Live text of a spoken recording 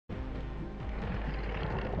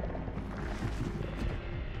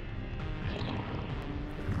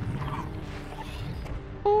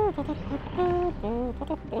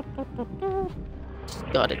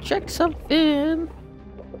Just gotta check something.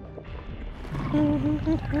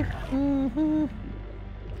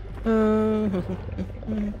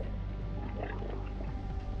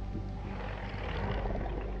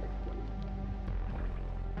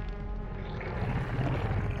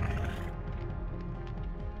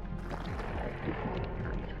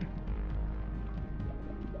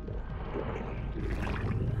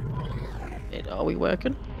 Are we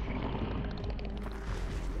working?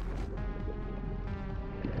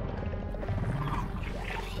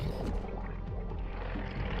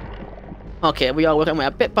 Okay, we are working. We're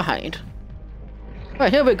a bit behind.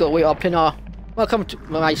 Right, here we go. We are playing our. Welcome to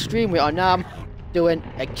my stream. We are now doing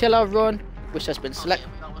a killer run, which has been selected.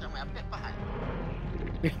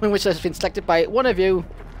 Which has been selected by one of you.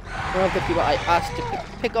 One of the people I asked to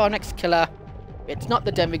pick our next killer. It's not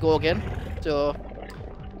the Demogorgon, so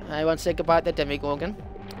I want to say goodbye to the Demogorgon.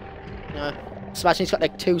 Imagine he's got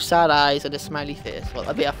like two sad eyes and a smiley face. Well,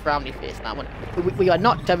 that'll be a frowny face now. We are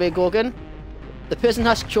not Demogorgon. The person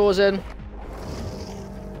has chosen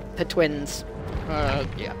the twins.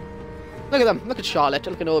 Yeah. Look at them. Look at Charlotte.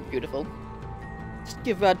 Looking all beautiful. Just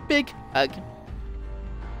give her a big hug.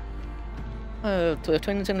 Oh, to the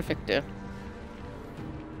twins and Victor.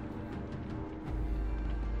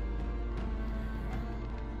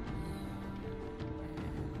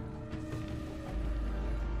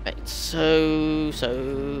 Right, so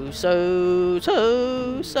Charlotte.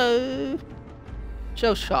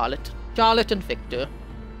 Charlotte and Victor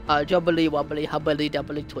are jubbly wobbly hubbly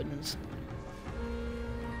doubly twins.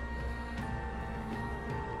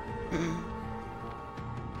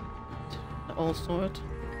 All sort.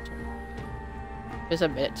 Just a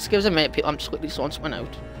minute. Just give us a minute, people. I'm just quickly sorting someone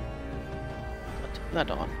out. Turn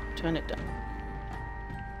that on. Turn it down.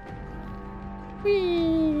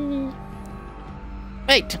 Whee!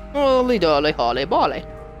 Right. Holy dolly, holly bolly.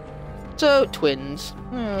 So, twins.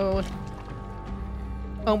 Oh.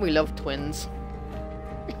 Oh, we love twins.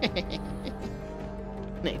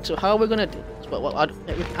 Right, so how are we gonna do this? Well,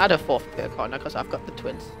 we can add a fourth perk on because I've got the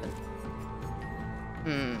twins.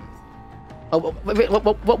 Oh,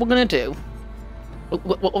 what we're gonna do?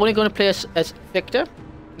 We're only gonna play as Victor.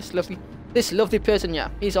 This lovely person, yeah.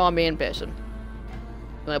 He's our main person.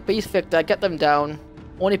 We're gonna beat Victor, get them down.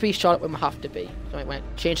 Only be Charlotte when we have to be. So when it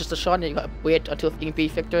changes to Charlotte, you gotta wait until you can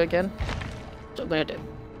beat Victor again. That's what we're gonna do.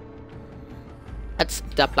 That's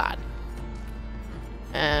the plan.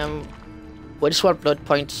 We just want blood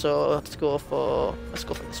points, so let's go for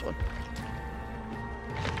this one.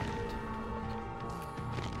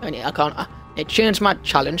 I can't. It changed my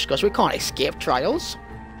challenge because we can't escape trials.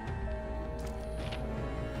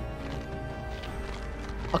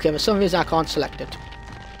 Okay, for some reason I can't select it.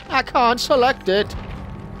 I can't select it.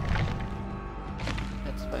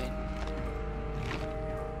 That's fine.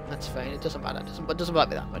 That's fine. It doesn't matter. It doesn't bother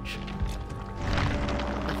me that much.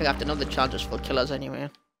 I think I have to know the challenges for killers anyway.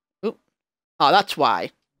 Oop. Oh, that's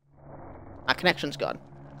why. My connection's gone.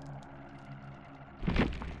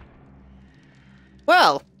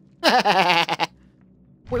 Well.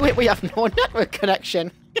 we have no network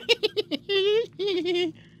connection.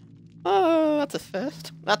 Oh, that's a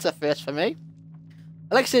first. That's a first for me.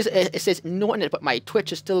 Like it says no internet, but my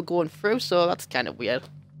Twitch is still going through, so that's kind of weird.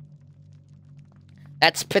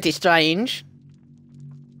 That's pretty strange.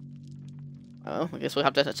 Oh, I guess we'll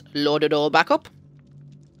have to load it all back up.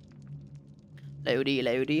 Loady,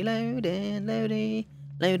 loady, loading, loady,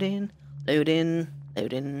 loading, loading,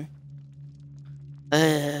 loading.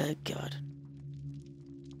 God.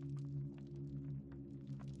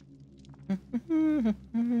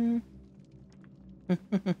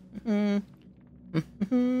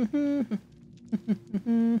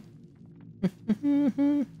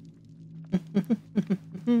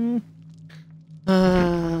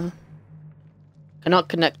 Cannot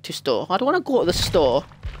connect to store. I don't want to go to the store.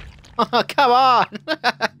 Oh, come on!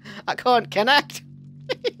 I can't connect.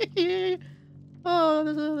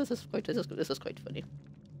 Oh, this is quite funny.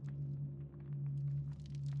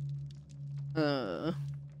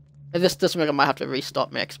 If this doesn't work, I might have to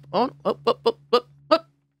restart my exp.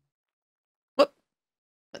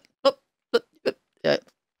 Yeah.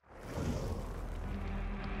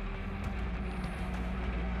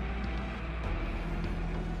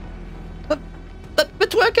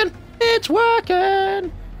 It's working! It's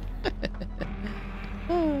working!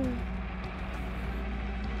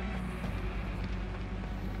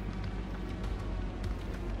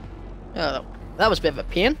 Oh, that was a bit of a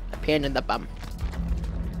pain in the bum.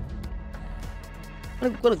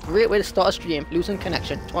 What a great way to start a stream, losing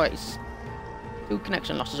connection twice. 2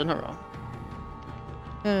 connection losses in a row.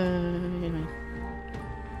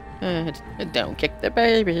 Don't kick the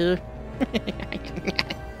baby.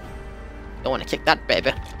 Don't want to kick that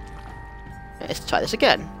baby. Let's try this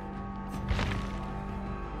again.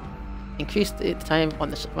 Increase the time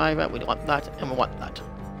on the survivor. We don't want that, and we want that.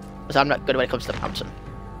 Because I'm not good when it comes to the mountain.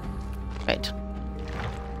 Right.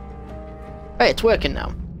 Right, it's working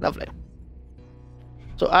now. Lovely.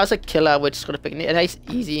 So as a killer, we're just going to pick a nice,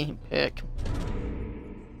 easy perk.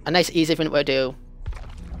 A nice, easy thing to do.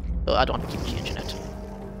 So I don't have to keep changing it.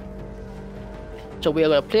 So we're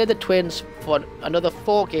going to play the twins for another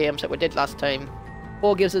 4 games that we did last time.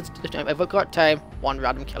 4 games at a time. If we've got time, 1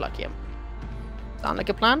 random killer game. Sound like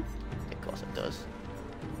a plan? Of course it does.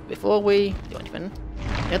 Before we do anything,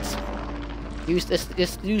 let's use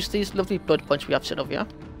use these lovely blood punch we have set over here.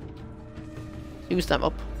 Use them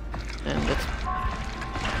up. And let's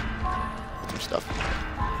put some stuff.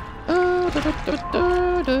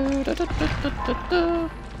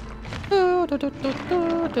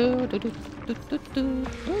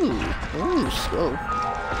 Ooh, slow.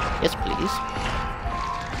 Yes, please.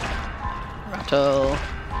 Rattle.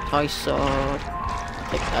 Toy sword. I'll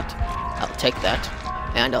take that. I'll take that.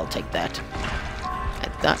 And I'll take that.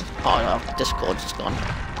 And that. Oh no, Discord is gone.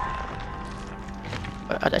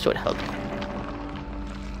 But that would help.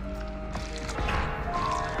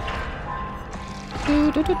 There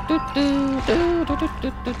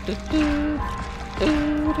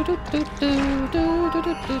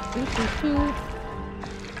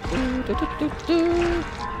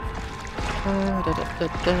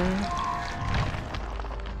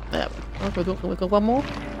we go. We go one more.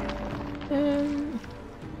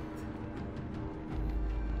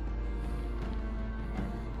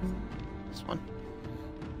 This one.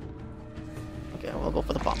 Okay, we'll go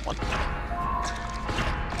for the bomb one.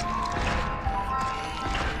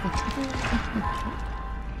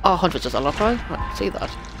 Oh, hundreds is a lot, right? I see that.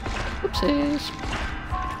 Oopsies.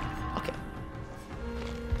 Okay.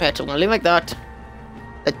 Right, so we're gonna leave like that.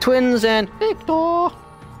 The twins and Victor are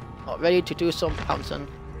ready to do some pouncing.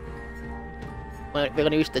 We're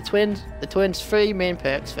gonna use the twins' 3 main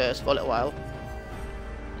perks first for a little while.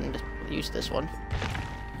 And use this one.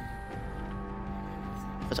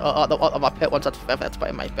 Because all my perk ones, that's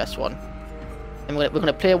probably my best one. And we're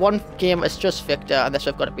gonna play 1 game as just Victor, and this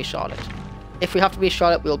we've got to be Charlotte. If we have to be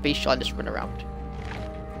Charlotte, we'll be Charlotte, just run around.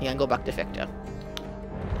 You can go back to Victor.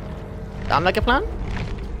 Sound like a plan?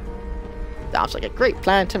 Sounds like a great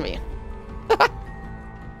plan to me.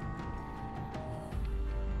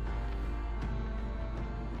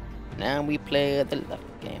 Now we play the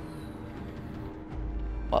left game.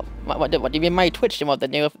 What do you mean my Twitch stream of the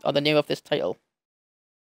name of this title?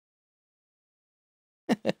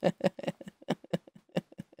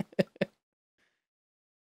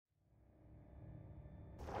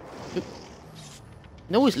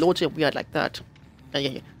 It always loads up weird like that.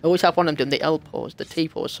 I always have one of them doing the L pose, the T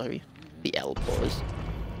pose, sorry. The L pose.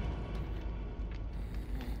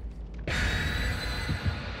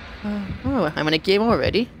 Oh, I'm in a game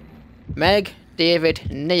already. Meg,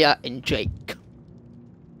 David, Nia, and Jake.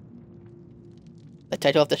 The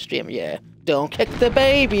title of the stream, yeah. Don't kick the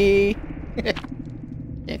baby!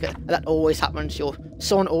 Yeah, that always happens,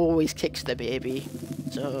 someone always kicks the baby.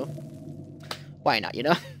 So, why not, you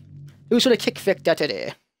know? Who's gonna kick Victor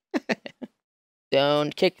today?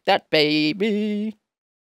 Don't kick that baby.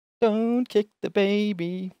 Don't kick the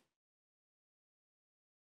baby.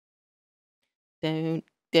 Don't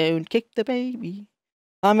kick the baby.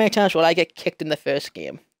 How many times will I get kicked in the first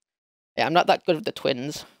game? Yeah, I'm not that good with the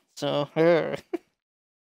twins, so I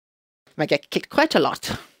might get kicked quite a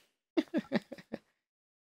lot.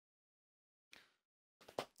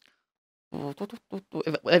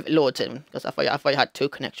 If it loads in, because I thought you had 2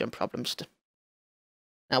 connection problems.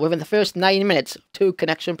 Now, within the first 9 minutes, 2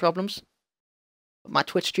 connection problems. But my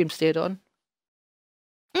Twitch stream stayed on.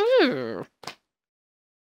 Don't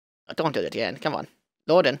do it again. Come on.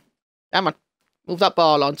 Load in. Come on. Move that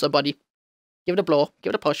ball on, somebody. Give it a blow.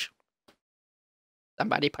 Give it a push.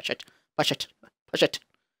 Somebody push it. Push it. Push it.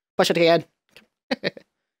 Push it again.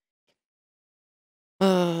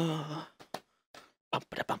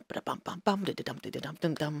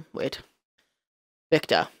 Wait.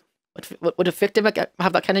 Victor. Would a Victor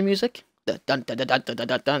have that kind of music? Dun dun dun dun dun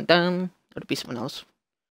dun dun dun. Would it be someone else?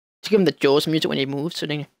 To give him the Jaws music when he moves, so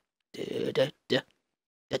then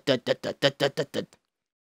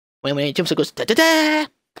when he jumps, it goes da da da.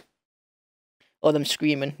 Or them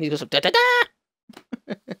screaming, he goes da da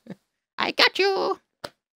da. I got you.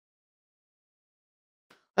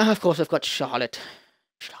 Of course, I've got Charlotte.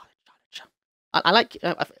 I like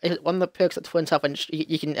one of the perks that twins have, and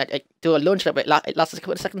you can do a launch that, but it lasts a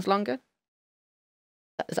couple of seconds longer.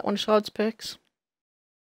 Is that one of Charlotte's perks?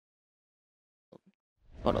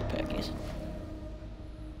 Oh no, packies.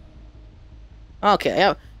 Okay,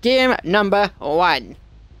 yeah. Game number 1.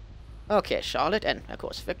 Okay, Charlotte and of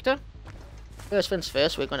course Victor. First things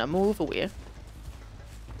first, we're gonna move away.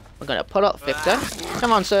 We're gonna pull out Victor.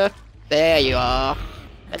 Come on, sir. There you are.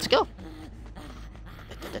 Let's go.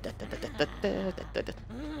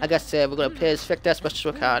 I guess we're gonna play as Victor as much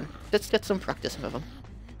as we can. Let's get some practice with him.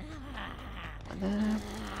 And then,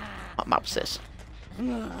 what map's this?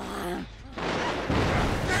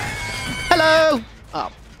 Hello! Oh,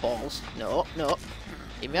 balls. No, no.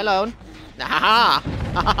 Leave me alone. Nah.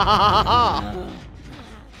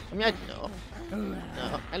 Come here. No.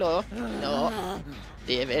 No. Hello. No.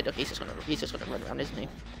 David. Okay, he's just gonna run around, isn't he?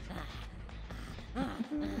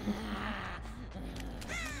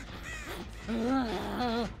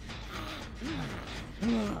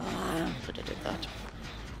 Should have did that.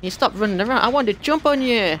 You stop running around. I want to jump on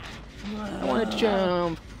you. I want to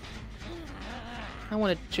jump. I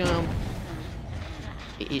want to jump.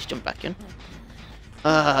 He's jumped back in.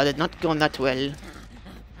 They're not going that well.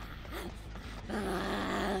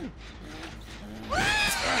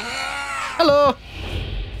 Hello.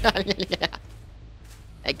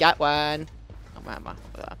 I got one. Oh, mama.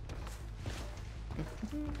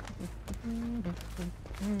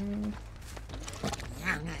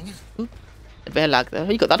 A bear lag there.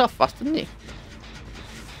 He got that off fast, didn't he?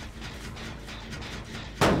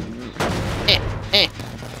 I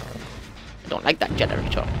don't like that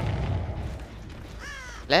generator.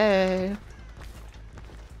 Hello?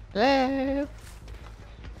 Hello?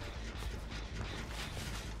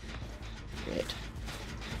 Great.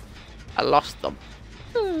 I lost them.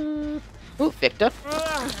 Oh, Victor.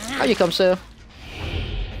 How you come, sir?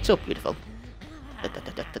 So beautiful.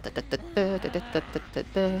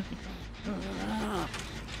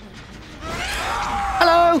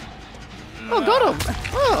 Hello! Oh, got him!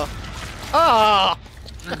 Oh! Ah!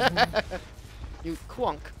 You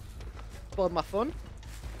quonk. Spoiled my fun.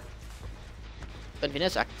 But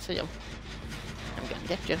Venus, I can see him. I'm gonna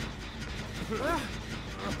get you.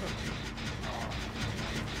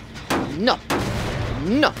 No!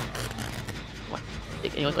 No! What?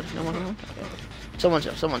 Anyone got no one around? Okay.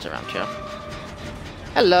 Someone's around here.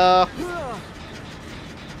 Hello!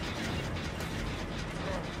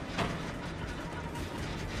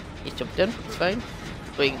 He's jumped in, it's fine.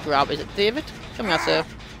 We can grab, is it David? Come here, sir.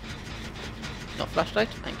 Not flashlight,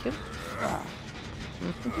 thank you.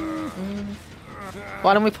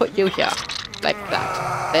 Why don't we put you here? Like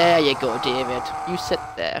that. There you go, David. You sit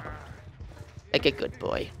there. Like a good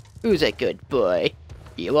boy. Who's a good boy?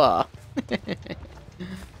 You are.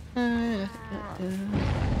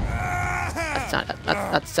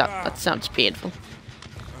 That sounds painful.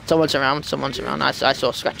 Someone's around, I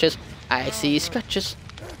saw scratches. I see scratches.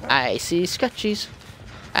 I see scratches.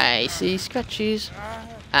 I see scratches.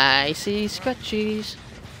 I see scratches.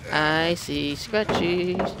 I see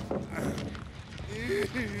scratches.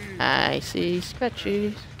 I see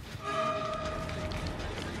scratches.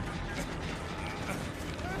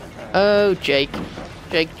 Oh, Jake.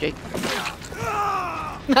 Jake.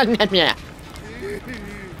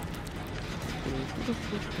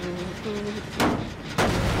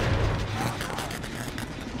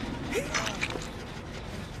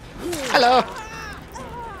 Hello.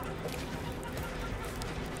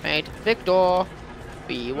 Right, Victor.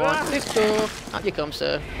 We want Victor. Out you come,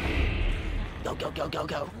 sir. Go.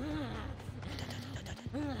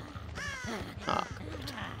 Oh,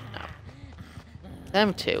 great. No.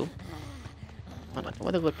 Them two. I don't know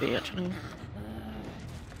what it would be, actually.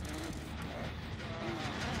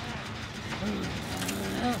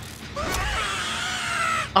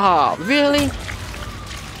 Oh, really?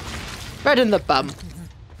 Right in the bum.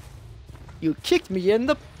 You kicked me in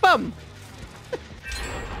the bum.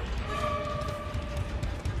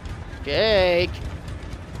 Jake.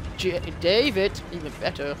 David. Even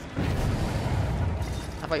better.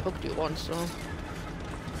 Have I hooked you once, so...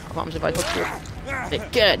 What happens if I hook you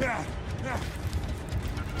again?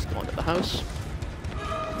 Let's go into the house.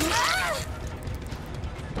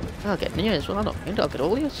 I'll get near as well, I don't mind, I'll get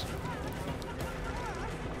all these.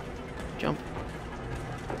 Jump.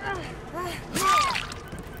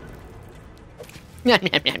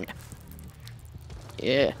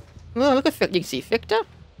 Yeah. Oh, look at Victor. You can see Victor.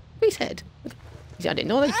 His head. See, I didn't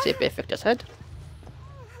know they could see Victor's head.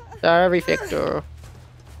 Sorry, Victor.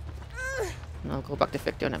 I'll go back to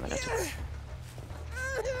Victor in a minute.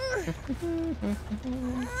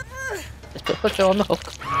 Let's put Victor on the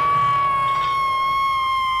hook.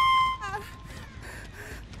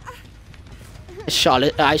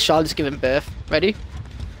 Charlotte's giving birth. Ready?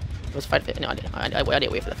 Let's fight it. No, I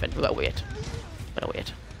didn't wait for the fin. We gotta wait.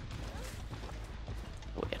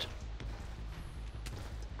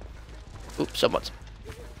 someone's.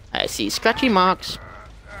 I see scratchy marks.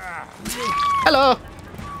 Hello!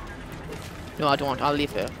 No, I don't want. I'll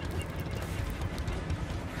leave her.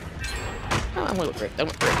 Oh, I'm gonna break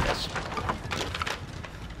this.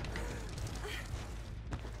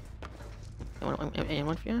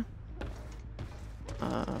 Anyone for you?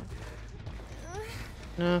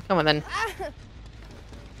 No, come on then.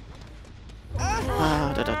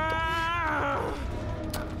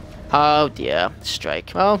 Oh dear,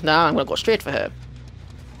 strike. Well, now I'm gonna go straight for her.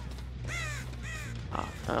 Oh,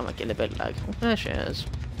 I'm getting a bit lag. Oh, there she is.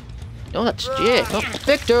 No, that's Jake. Oh,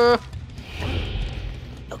 Victor!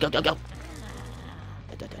 Go, go, go, go!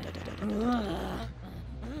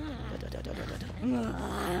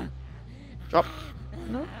 Drop.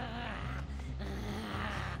 No.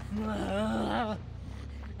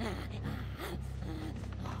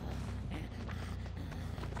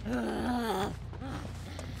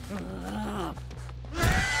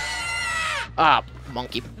 Ah,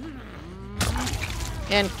 monkey.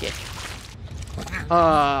 And kick.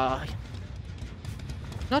 Ah.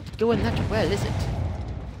 Not going that well, is it?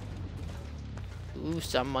 Ooh,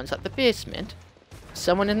 someone's at the basement.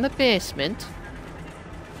 Someone in the basement.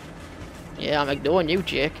 Yeah, I'm ignoring you,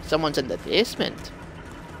 Jake. Someone's in the basement.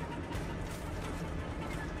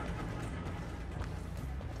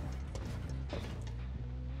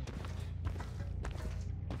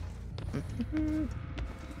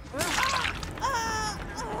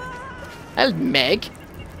 Hello, Meg.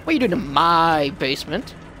 What are you doing in my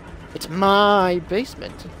basement? It's my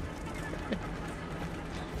basement.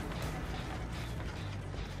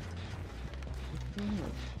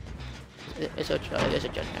 There's a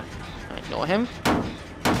judge now. I ignore him.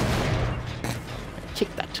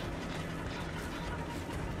 Kick that.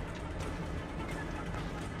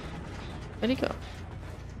 Where'd he go?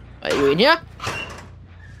 Are you in here?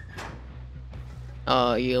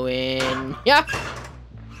 Are you in here? Yeah.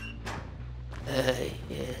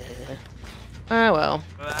 Ah, well.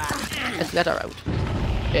 Let's let her out.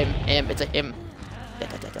 Him, it's a him.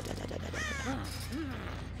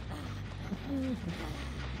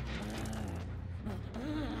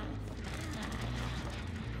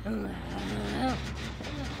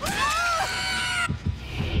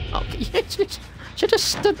 Okay, she just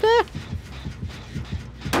stood there.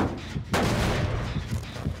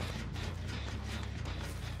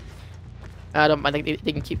 I don't mind,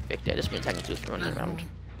 they can keep Victor, this means I can just run around.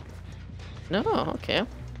 No, okay.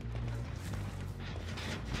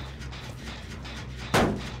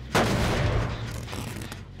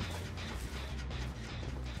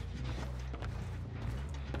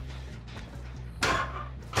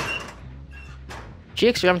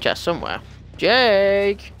 Jake's around chest somewhere.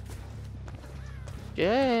 Jake!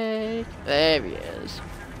 Jake! There he is.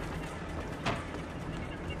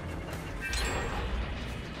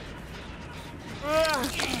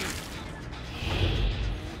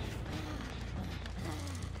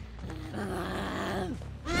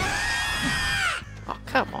 Oh,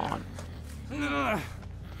 come on. A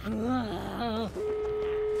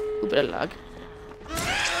bit of lag.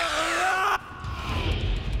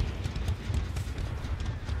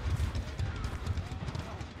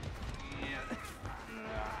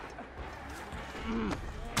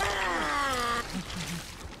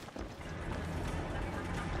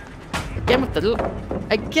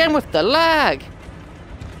 Again with the lag.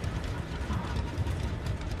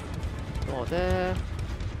 Go there.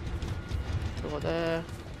 Go there.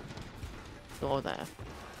 Go there.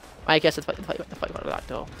 I guess it's fight about that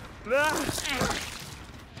door.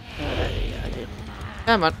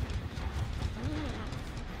 Come on.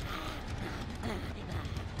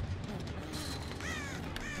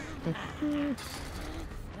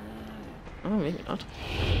 Oh, maybe not.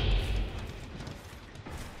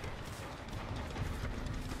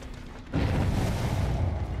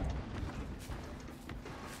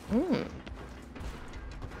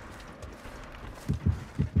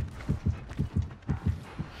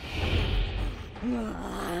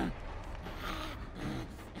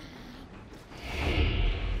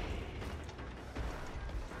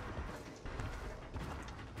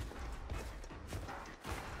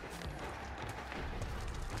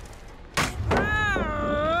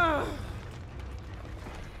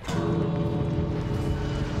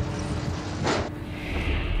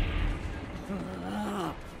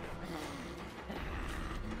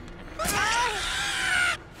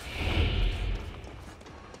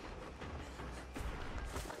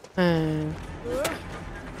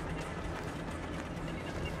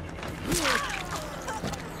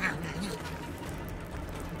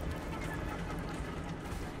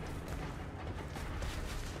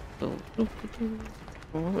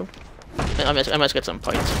 I must get some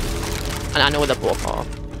points. And I know where they both are.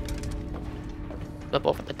 They're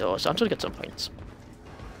both at the door, so I'm trying to get some points.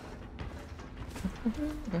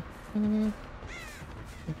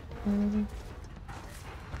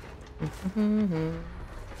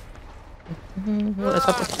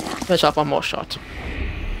 Let's have one more shot.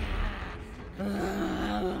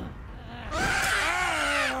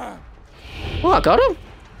 Oh, I got him!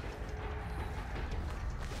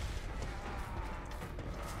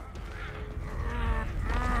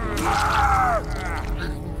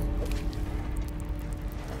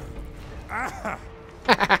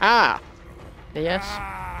 Yes.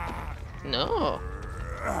 No.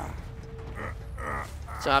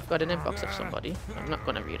 So I've got an inbox of somebody. I'm not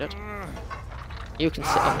going to read it. You can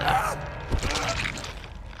sit on there.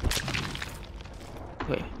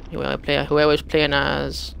 Wait, whoever's playing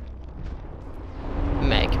as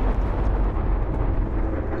Meg.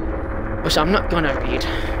 Which I'm not going to read.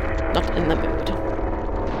 Not in the mood.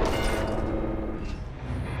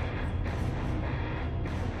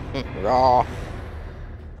 Raw.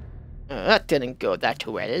 That didn't go that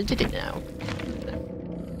well, did it now?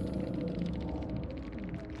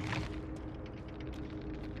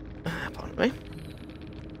 Pardon me.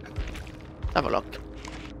 Have a look.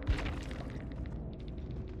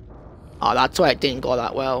 Oh, that's why it didn't go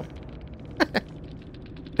that well.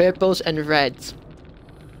 Purples and reds.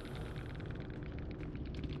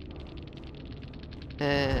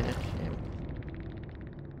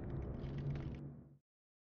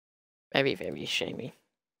 Very, very shamey.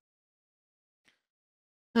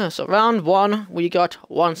 So round 1, we got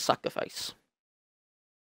 1 sacrifice.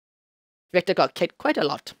 Victor got kicked quite a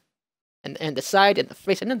lot. In the side, in the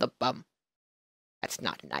face, and in the bum. That's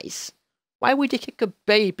not nice. Why would you kick a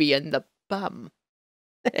baby in the bum?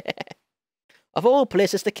 Of all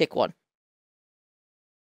places to kick one.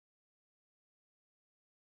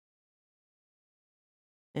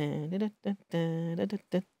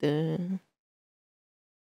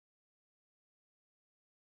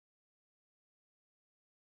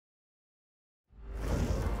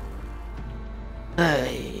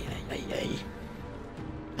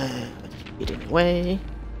 Eating away.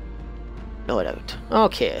 Blow it out.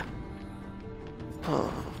 Okay.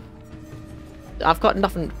 Oh. I've got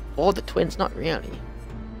nothing for the twins, not really.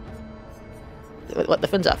 What the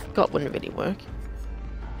twins I've got wouldn't really work.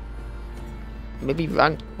 Maybe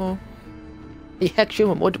rank more. The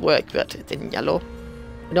Hexium would work, but it's in yellow.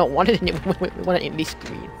 We don't want it in we want it in this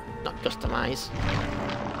green, not customize.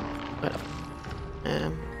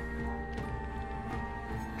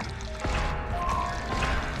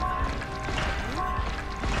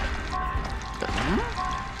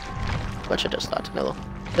 What should I start? Hello.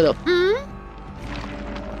 Hello.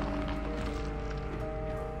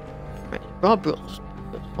 Right. Rob rules.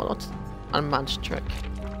 What's unmanned trick?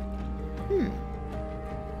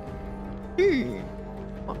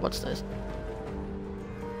 What's this?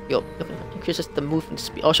 Yo, increases the movement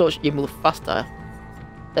speed. Oh, so you move faster.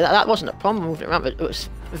 That wasn't a problem moving around, but it was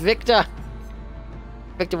Victor.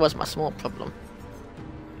 Victor was my small problem.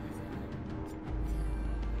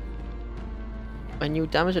 When you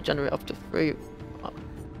damage a generator up to 3.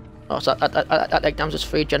 Oh, so that like damages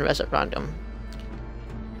 3 generators at random.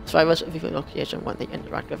 Survivors of your location when they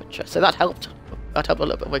interact with a chest. So that helped. That helped a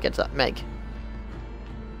little bit against that Meg.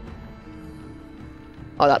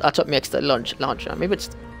 Oh, that took me extra launcher. Maybe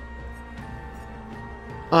it's.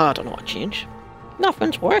 Oh, I don't know what change.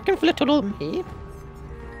 Nothing's working for little old me.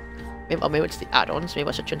 Maybe it's the add-ons. Maybe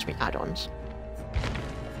I should change my add-ons.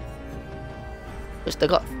 Because they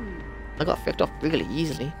got picked up really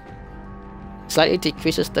easily. Slightly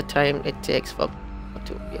decreases the time it takes for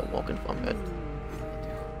to be awoken from it.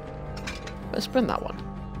 Let's print that one.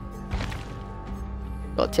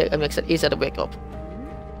 It makes it easier to wake up.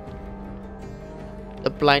 The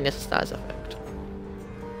blindness stars effect.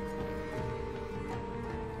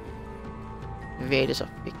 Raiders of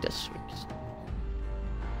Victor's Weeks.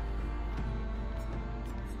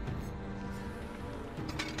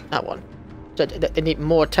 That one. So they need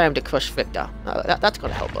more time to crush Victor. That's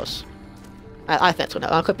gonna help us. I think it's gonna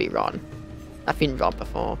help. I could be wrong. I've been wrong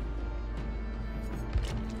before.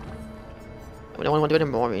 We don't want to do it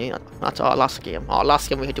in Mori. That's our last game. Our last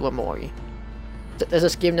game we could do a Mori. So this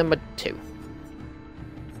is game number 2.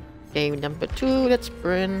 Game number 2, let's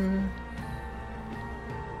bring.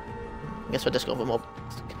 I guess we'll just go for more.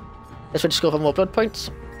 Guess we'll just go for more blood points.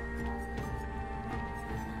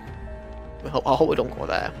 I hope we don't go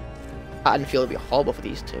there. Anfield would be horrible for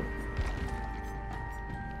these two.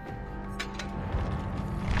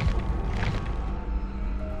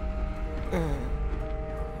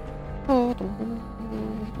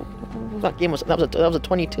 That was a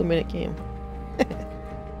 22-minute game.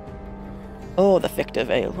 Oh, the Victor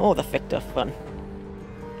Vale. Oh, the Victor fun.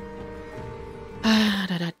 Da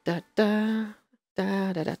da da da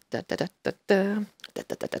da da da da da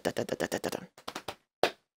da da da.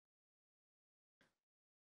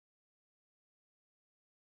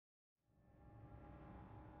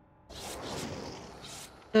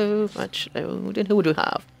 So much load. And who do we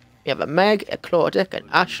have? We have a Meg, a Claudic, an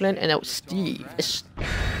Ashlyn, and now Steve.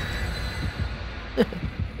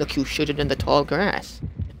 Look who's shooting in the tall grass.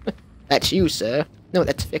 That's you, sir. No,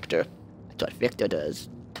 that's Victor. That's what Victor does.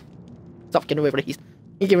 Stop getting away from it. He's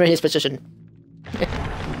getting in his position.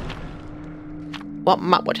 What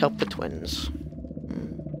map would help the twins?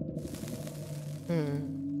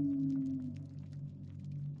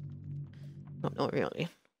 Not really.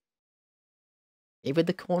 Maybe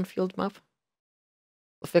the cornfield map?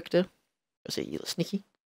 With Victor? Is he sneaky?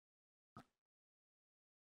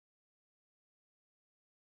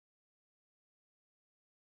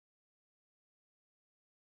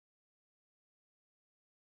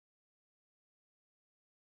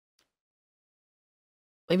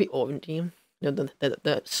 Maybe Orange Team. You know,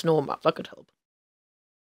 the snow map, that could help.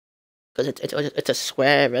 Because it's a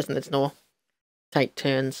square, isn't it? There's no tight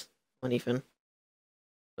turns or anything.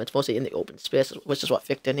 But it's mostly in the open space, which is what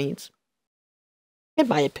Victor needs. In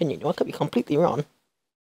my opinion, I could be completely wrong.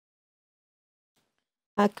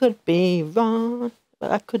 I could be wrong,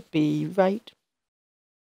 but I could be right.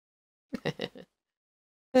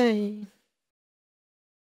 Hey.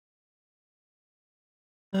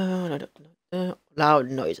 Oh, no. Loud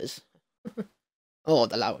noises. Oh,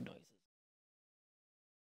 the loud noises.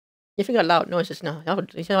 You think of loud noises now.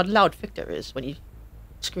 You see how loud Victor is when he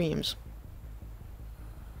screams.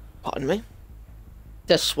 Pardon me.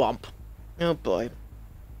 The swamp. Oh boy.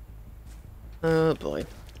 Oh boy.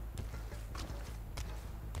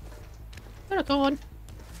 Gotta go on.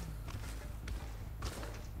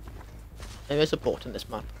 There is a boat in this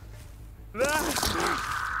map.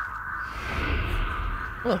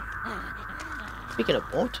 Oh. Speaking of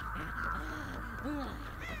boat.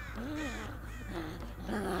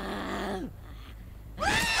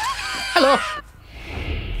 Hello!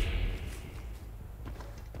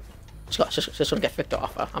 Just gonna get Victor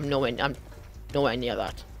off her. I'm nowhere near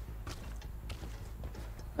that.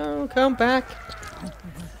 Oh, come back.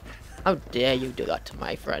 How dare you do that to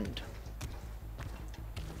my friend?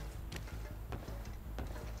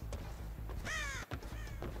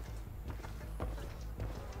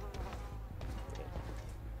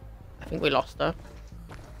 I think we lost her.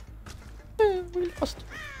 Yeah,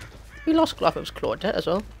 we lost Globham's Claudette as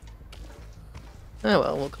well. Oh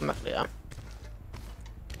well, we'll come back later.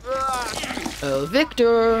 Oh,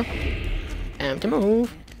 Victor! Time to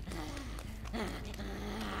move.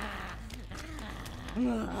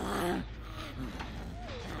 Oh,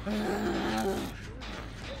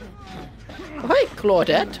 hi,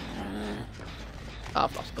 Claudette! Oh,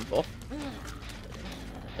 I've lost them both.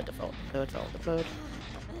 The flood.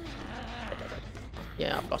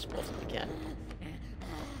 Yeah, I've lost both of them again.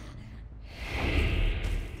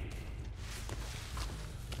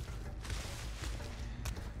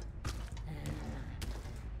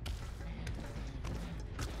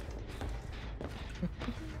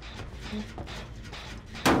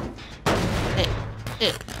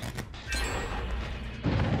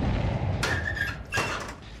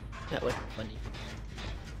 That was funny.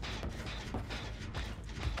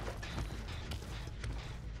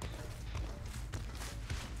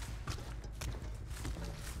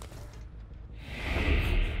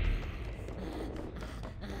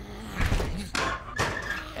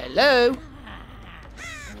 Hello?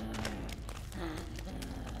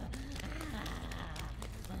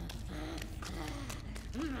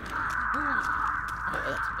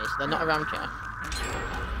 They're not around here.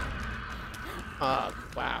 Oh,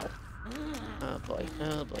 wow. Oh boy,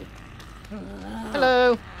 oh boy.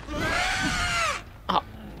 Hello! Oh.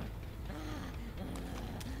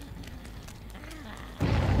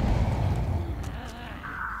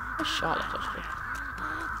 Where's Charlotte, actually?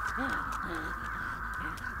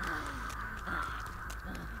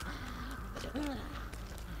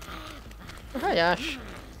 Oh, hi, Ash.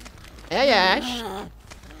 Hey, Ash!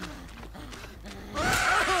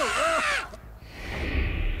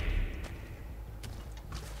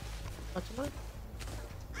 What's the matter?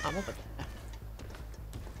 I'm over there.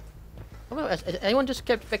 Oh, has anyone just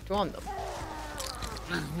kept Victor on them?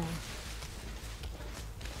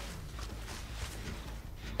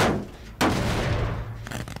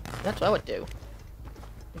 That's what I would do.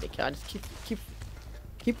 If you can, just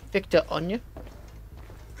keep Victor on you.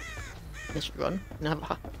 Just run and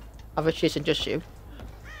have a chase and just shoot.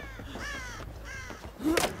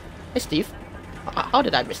 Hey, Steve. How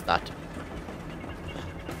did I miss that?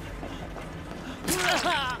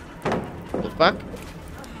 Move back.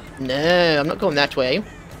 No, I'm not going that way.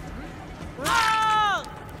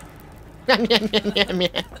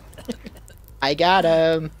 I got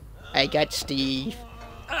him. I got Steve.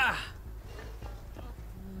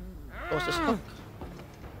 What's this hook?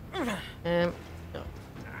 No.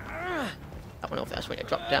 I don't know if that's when I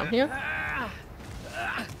drop down here.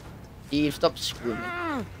 Steve, stop screaming.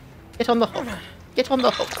 Get on the hook. Get on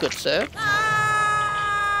the hook, good sir.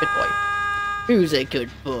 Good boy. Who's a good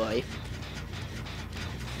boy?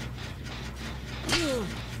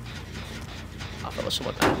 I thought it was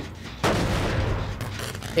someone there.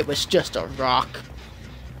 It was just a rock.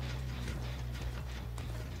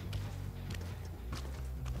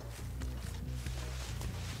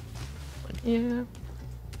 Yeah.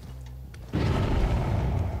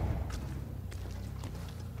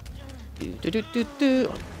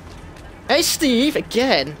 Do. Hey, Steve,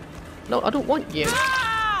 again. No, I don't want you.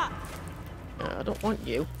 I don't want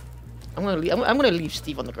you. I'm gonna leave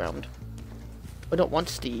Steve on the ground. I don't want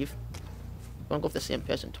Steve. I want to go for the same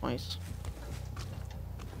person twice.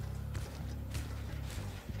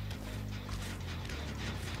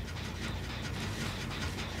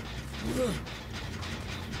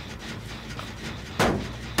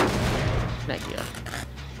 Thank you.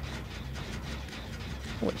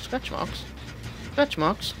 Oh, wait, scratch marks. Scratch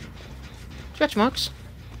marks. Scratch marks.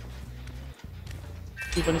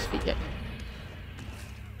 Steve on his feet yet.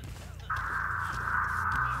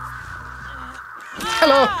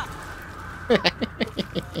 Hello!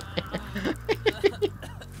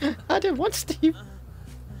 I didn't want Steve.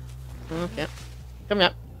 Okay. Come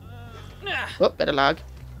here. Oh, better lag.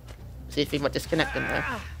 See if he might disconnect in there.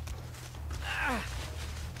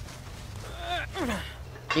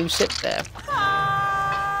 You sit there.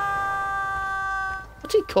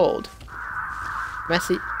 What's he called?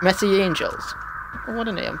 Messy Angels. Oh, what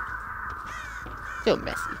a name. Still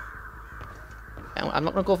messy. I'm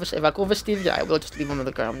not gonna go for. If I go for Steve, I will just leave him on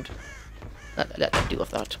the ground. Let them deal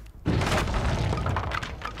with that.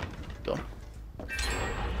 Go.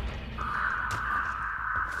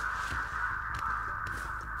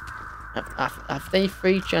 Have they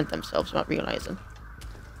free gent themselves without realizing?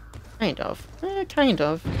 Kind of. Kind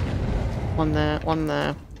of. One there, one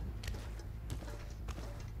there.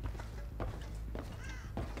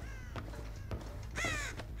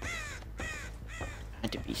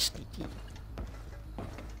 Had to be sneaky.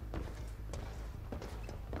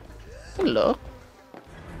 Hello.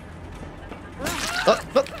 Oh.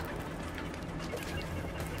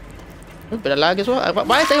 A bit of lag as well.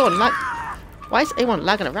 Why is anyone lag? Why is anyone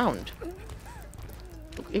lagging around?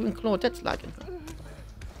 Look, even Claudette's lagging.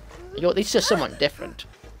 Yo, at least there's someone different.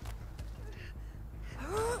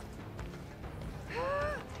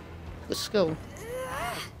 Let's go.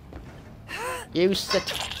 You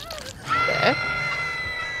sit there.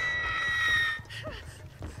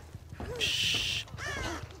 Shh.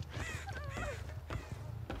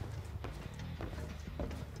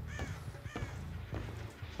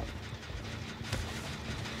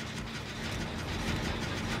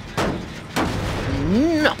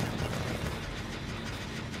 No.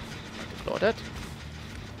 Claudette.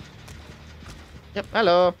 Yep.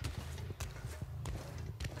 Hello.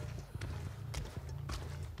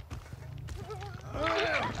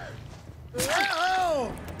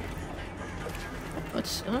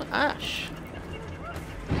 What's Ash?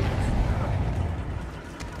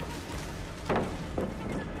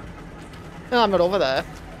 No, I'm not over there.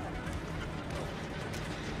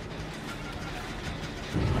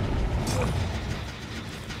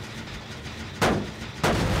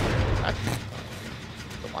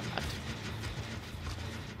 Don't want that.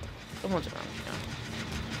 Someone's around here.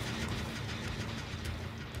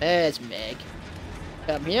 There's Meg.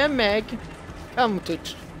 Come here, Meg. Come to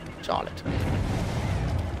Charlotte.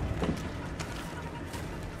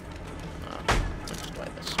 Let's try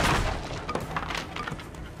this.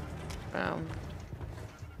 Round.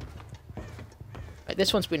 Right,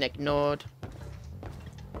 this one's been ignored.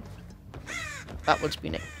 That one's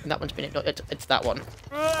been ignored. It's that one.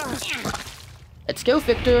 Let's go,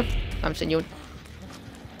 Victor. I'm seeing you.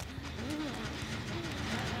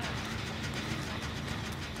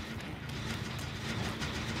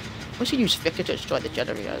 We should use Victor to destroy the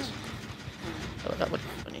generators. Oh, that would be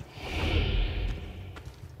funny.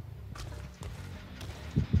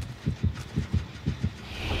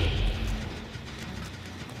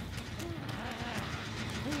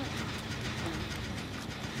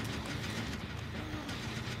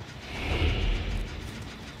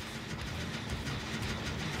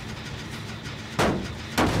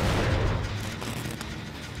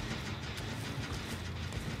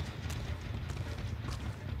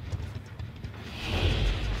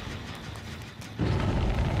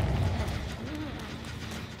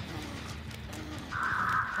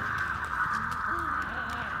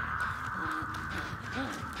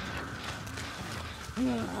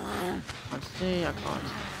 I can't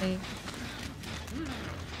see.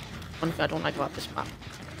 One thing I don't like about this map.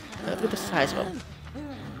 Look at the size of it.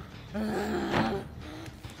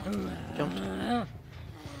 Jumped.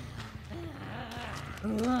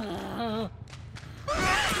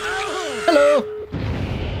 Hello!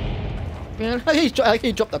 Yeah,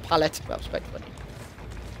 he dropped the pallet. That was quite funny.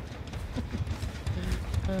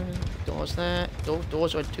 Doors there.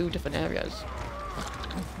 Doors are in 2 different areas.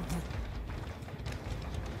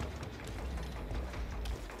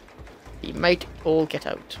 You might all get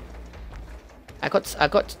out. I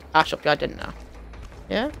got Ash up here, didn't I?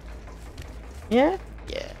 Yeah? Yeah?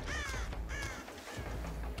 Yeah.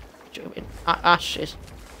 Ash is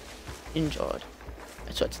injured.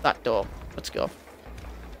 So it's that door. Let's go.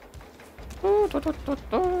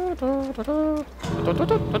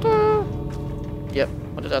 Yep,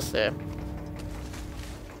 what did I say?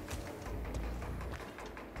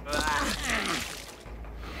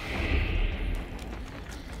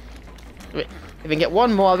 Wait, if we can get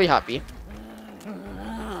one more, I'll be happy.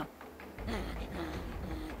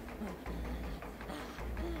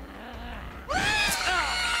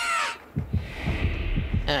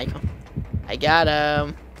 There you go. I got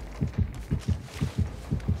him.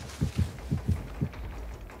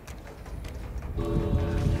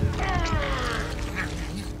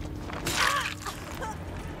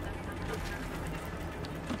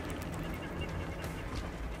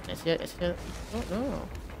 It's here. Oh no.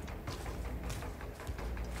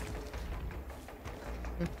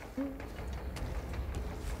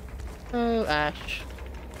 Oh, Ash.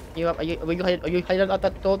 You up? Are you hiding at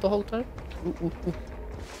that door the whole time? Ooh, ooh, ooh.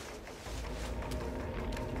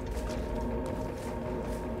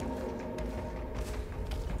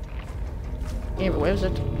 Yeah, but where is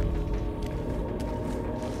it?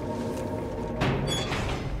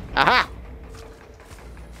 Aha!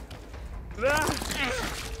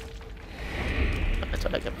 It's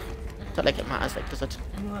not like it matters, like, does it?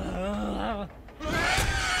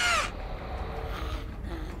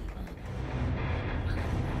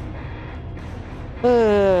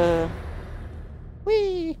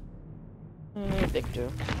 Whee! Victor.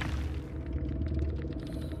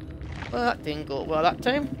 Well, that didn't go well that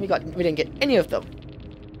time. We didn't get any of them.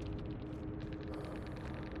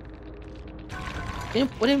 We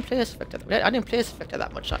didn't play as Spectre. I didn't play as Spectre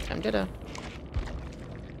that much that time, did I?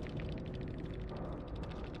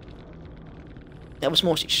 That was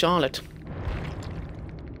mostly Charlotte.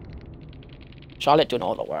 Charlotte doing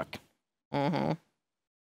all the work. Mm-hmm.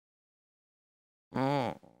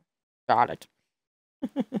 Charlotte.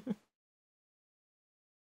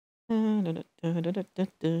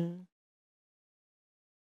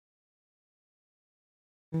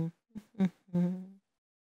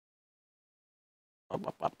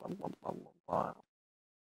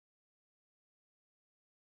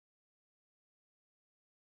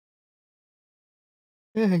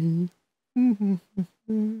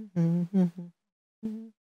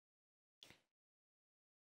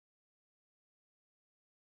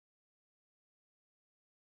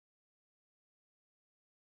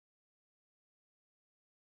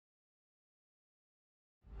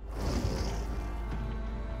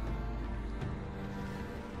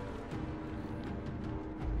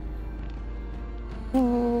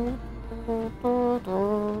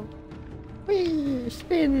 Whee!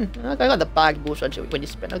 Spin! I got the bag moves when you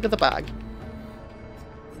spin. I got the bag.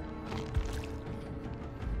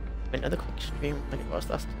 Another quick stream like it was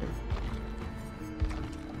last time.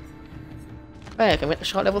 Hey, I can make the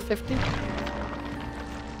shot level 50.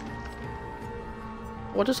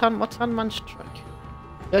 What's Handman's trick?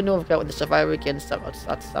 I don't know if I got when the survivor against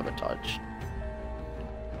that sabotage.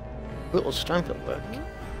 Brutal strength at work.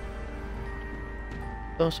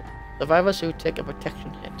 Those survivors who take a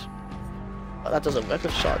protection hit. Well, that doesn't work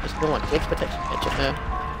with charges. No one takes protection hits with her.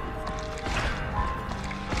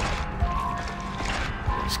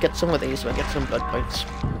 Let's get some of these so I get some blood points.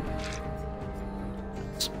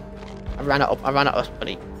 I ran out of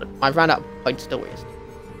points to waste.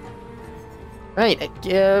 Right,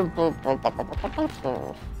 yeah.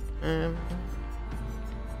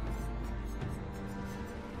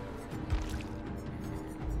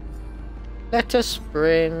 Let us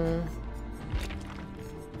spring.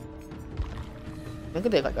 Look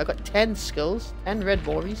at that, I got 10 skills, 10 red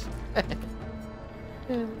Mories.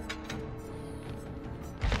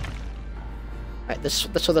 Right,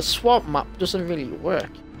 so the swamp map doesn't really work.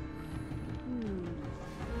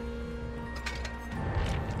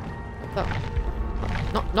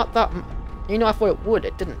 Not that. You know, I thought it would.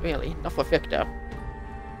 It didn't really. Not for Victor.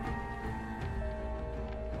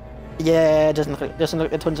 Yeah, it doesn't look like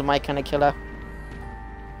the tons of my kind of killer.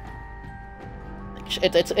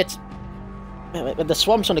 It's But the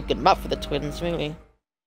swamp's on a good map for the twins, really.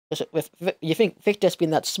 You think Victor's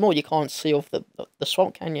being that small, you can't see over the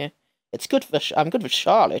swamp, can you? It's good for. I'm good with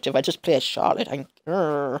Charlotte. If I just play as Charlotte, I'm.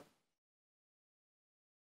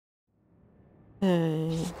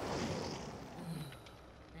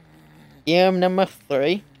 Game number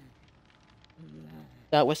 3.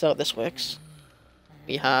 That was how this works.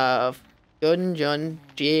 We have Gunjun,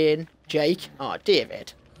 Jane, Jake,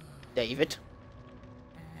 David.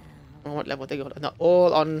 Oh, what level they got? They're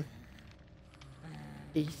all on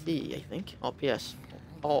PC, I think, or PS,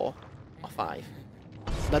 or 5.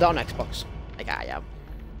 Not on Xbox, like I am.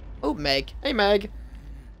 Oh, Meg. Hey, Meg.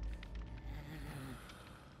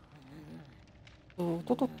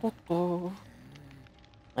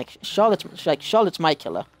 Like Charlotte's my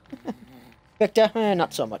killer. Victor,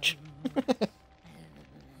 not so much.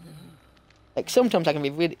 Like sometimes I can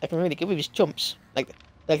really good with his jumps. Like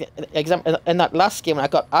example in that last game when I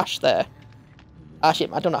got Ash there.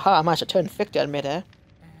 Actually, I don't know how I managed to turn Victor in midair.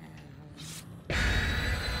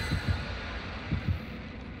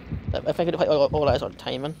 If I could put all eyes on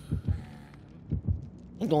timing.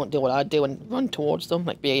 And don't do what I do and run towards them,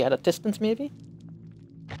 like be at a distance maybe.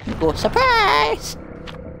 Go surprise!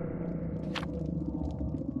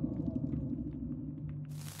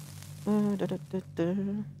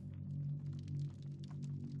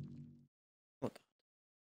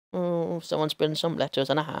 Oh, someone's been some letters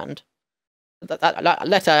in a hand. That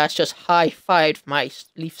letter has just high-fived my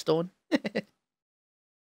leaf stone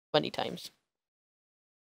 20 times.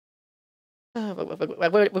 We're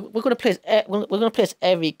gonna place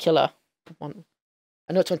every killer.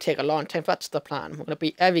 I know it's gonna take a long time, but that's the plan. We're gonna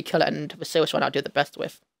beat every killer and we'll see which one I'll do the best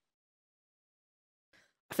with.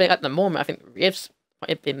 I think at the moment, I think Wraith's might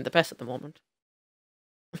have been the best at the moment.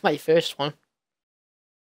 My first one.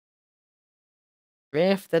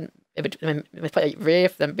 Wraith, then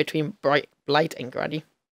Wraith, then between Blight and Granny,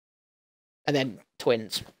 and then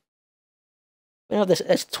twins. You know,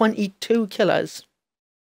 there's 22 killers.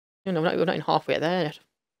 You know, we're not even halfway there yet.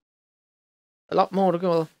 A lot more to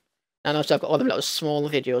go. And also I've got all them little small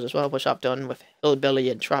videos as well, which I've done with Hillbilly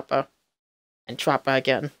and Trapper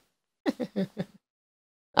again.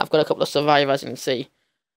 I've got a couple of survivors, you can see.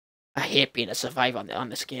 I hate being a survivor on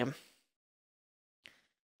this game.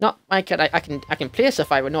 Not I can play a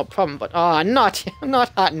survivor, no problem, but not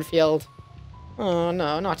Haddonfield. Oh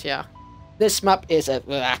no, not here. This map is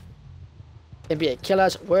can be a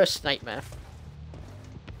killer's worst nightmare.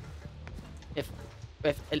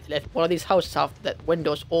 If one of these houses have the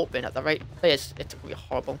windows open at the right place, it's gonna be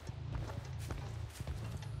horrible.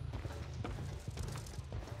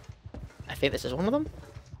 I think this is one of them.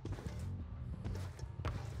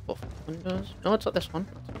 Both windows. No, it's not this one.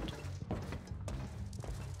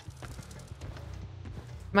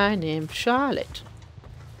 My name's Charlotte.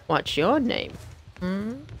 What's your name?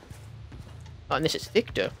 Oh, and this is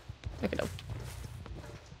Victor. Look at him.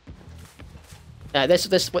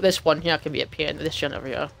 This one here can be a pain. This shouldn't over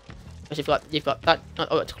here, because you've got that.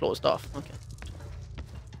 Oh, it's closed off. Okay.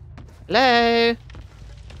 Hello.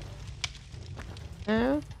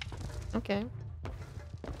 Oh. Okay.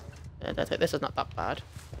 Yeah, this is not that bad.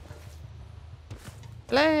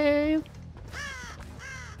 Hello.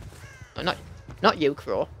 Oh, not you,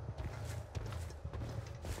 Crow.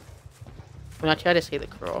 When I try to see the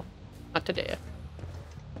Crow, not today.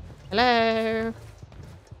 Hello.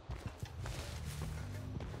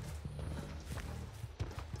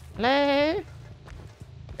 Hello?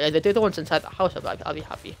 Yeah, they do the ones inside the house. I'll be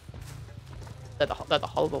happy. They're the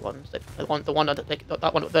horrible ones. The one that one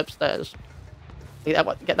upstairs. Get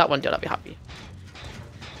that one done. I'll be happy.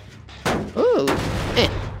 Ooh,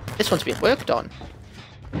 this one's been worked on.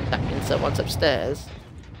 That means someone's upstairs.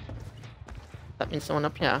 That means someone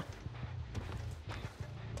up here.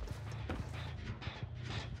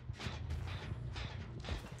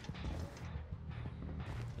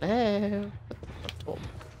 Hello.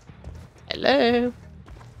 Hello.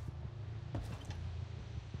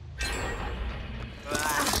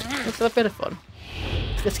 Let's have a bit of fun.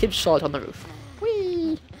 Let's keep Charlotte on the roof.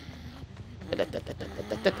 Whee!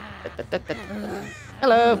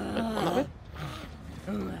 Hello. On that way.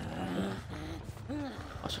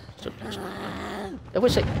 I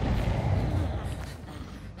wish I...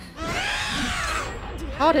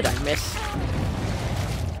 How did I miss?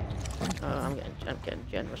 I'm getting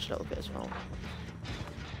generous a little bit as well.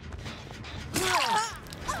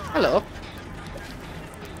 Hello.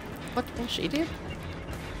 What was she did?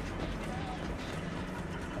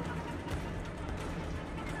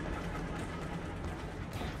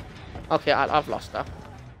 Okay, I've lost her.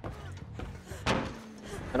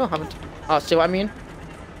 I don't haven't. Oh, see what I mean?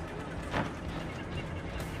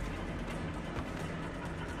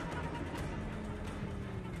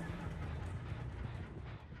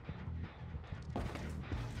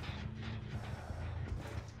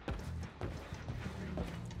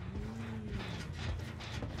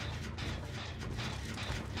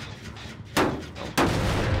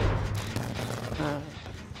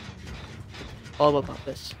 horrible about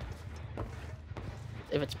this.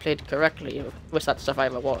 If it's played correctly, which that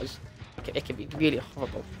Survivor was, it can be really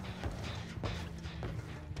horrible.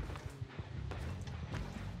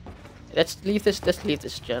 Let's leave this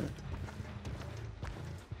gen.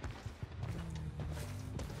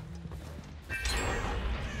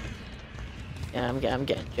 Yeah, I'm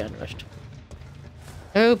getting gen rushed.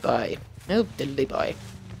 Oh boy. Oh diddly boy.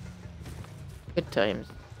 Good times.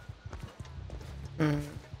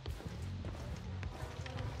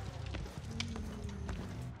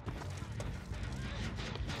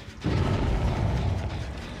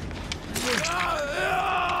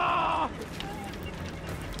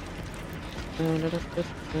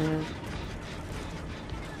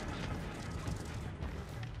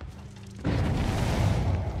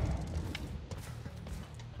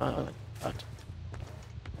 Oh, God.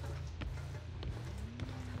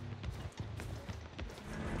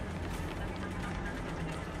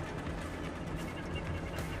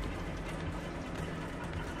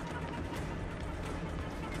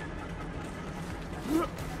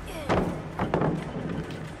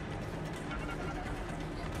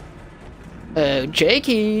 Oh,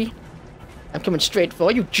 Jakey! I'm coming straight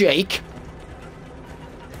for you, Jake!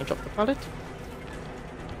 Can I drop the pallet?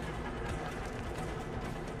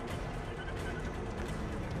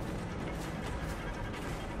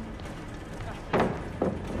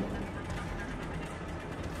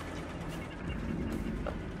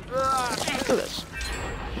 Look at this.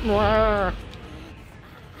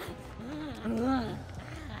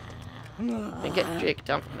 And get Jake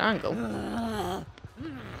down from an angle.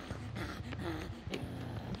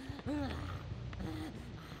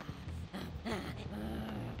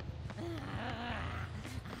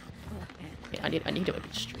 Yeah, I need to be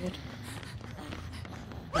straight.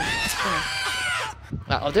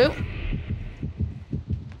 That'll do.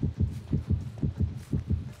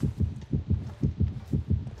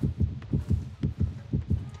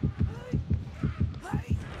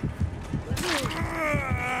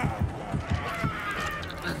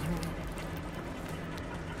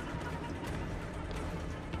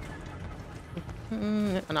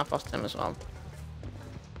 And I've lost him as well.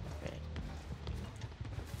 Okay.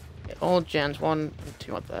 Okay, all gens, 1 and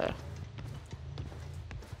 2 are there.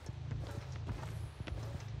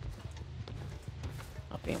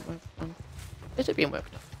 Not being worked on. Is it being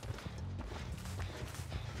worked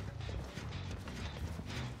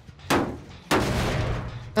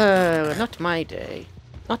on? Not my day.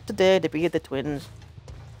 Not today to be the twins.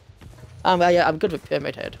 Yeah, I'm good with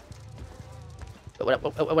Pyramid Head.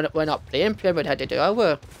 But we're not playing Pyramid Head today, are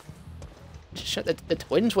we? The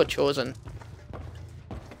twins were chosen.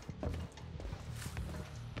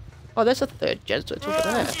 Oh, there's a third gen, so it's over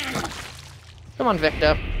there. Come on,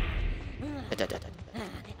 Victor.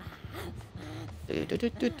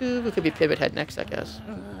 We could be Pyramid Head next, I guess.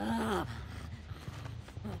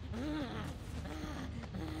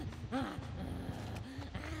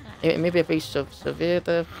 Maybe if we survey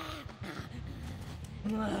the...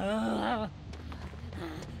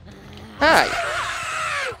 Hi!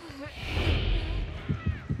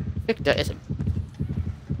 Victor isn't.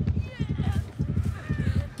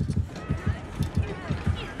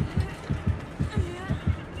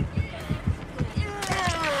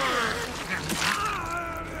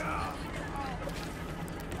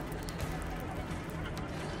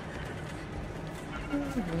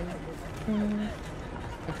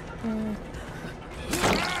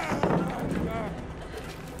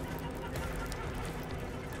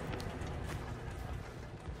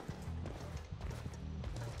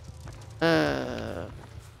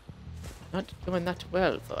 Not doing that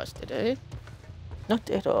well for us today. Not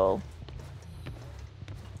at all.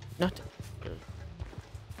 Not at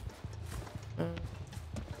all.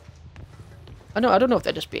 I don't know if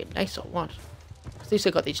they're just being nice or what. At least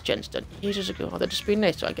I got these gens done ages ago. Or they're just being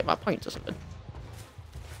nice so I get my points or something.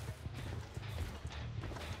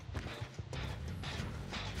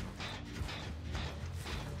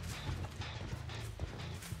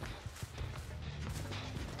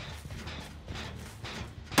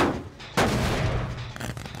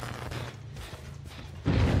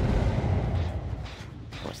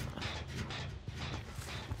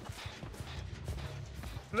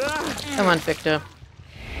 Come on, Victor.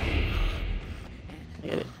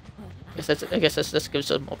 I guess this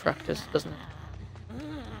gives us more practice, doesn't it?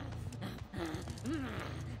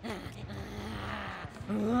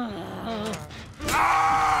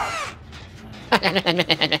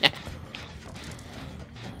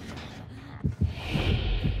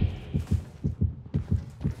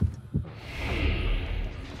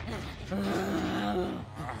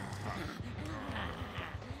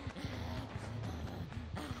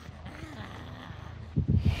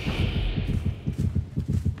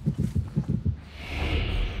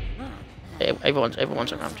 Everyone's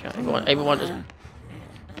around here. Everyone is.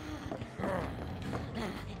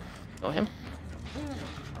 Go him.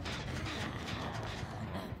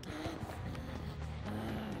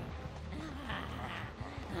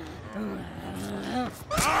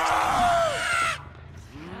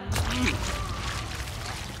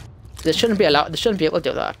 They shouldn't be allowed. They shouldn't be able to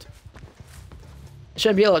do that. They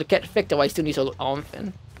shouldn't be able to get Victor while he still needs a arm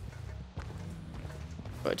thing.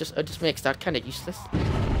 But it just makes that kind of useless.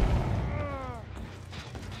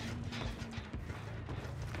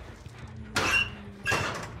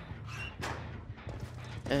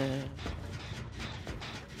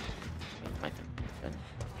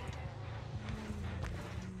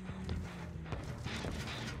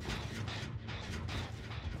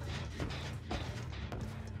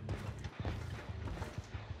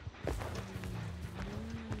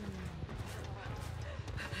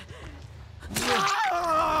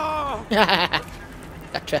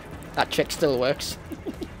 that trick still works.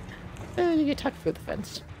 You get attacked through the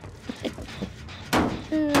fence.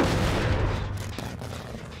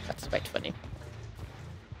 That's quite funny.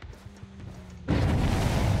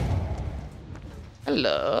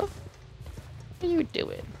 Hello? What are you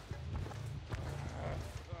doing?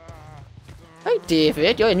 Hi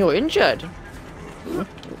David, you're injured.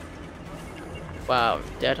 Wow,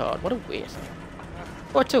 dead hard. What a waste.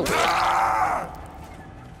 What a waste.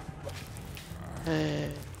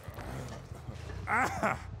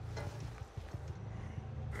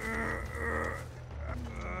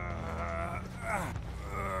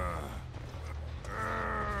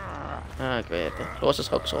 Ah, great. The closest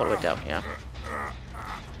hook's all the way down here.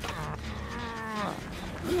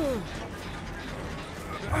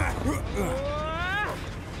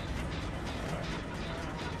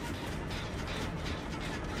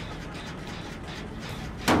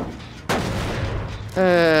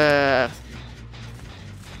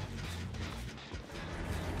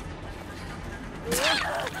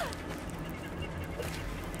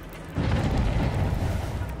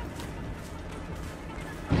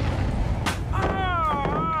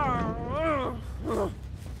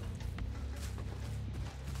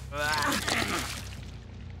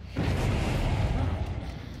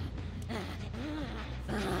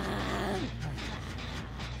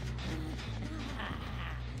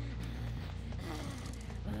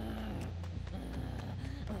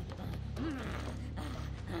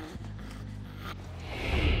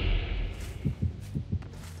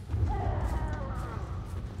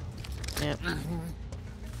 Yep.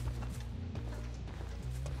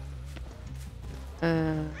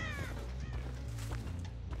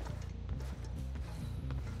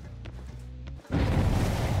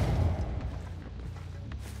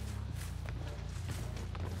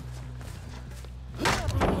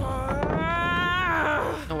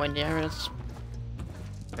 Nowhere near us.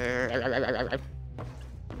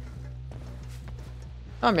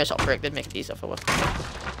 Oh, maybe I'll break. They'd make it easier for us.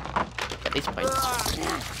 Get these points.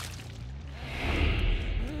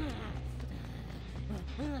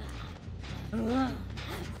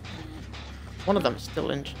 One of them is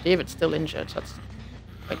still injured. David's still injured, so that's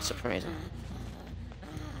quite surprising.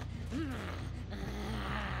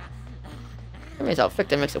 That means our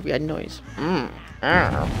Victor makes a weird noise. I'm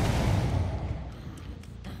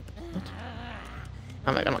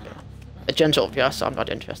not gonna. A gentle VR, so I'm not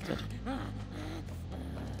interested.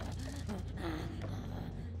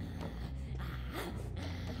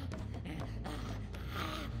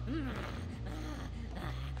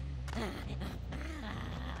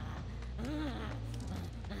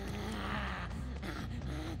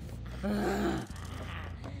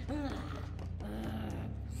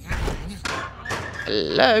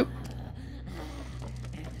 Hello?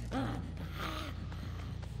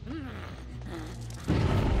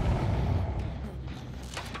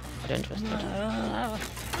 Not interested.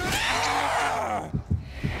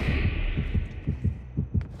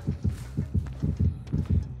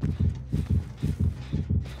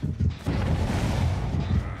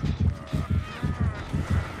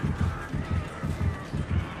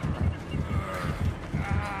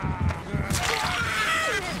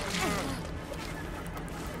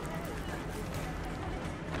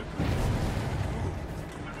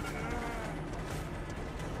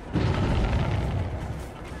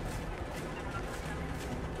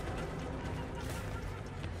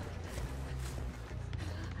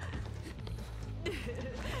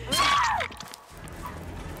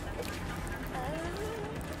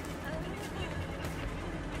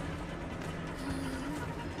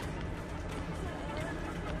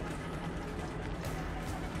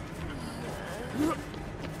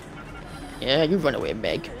 Yeah, you run away,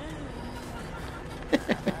 Meg.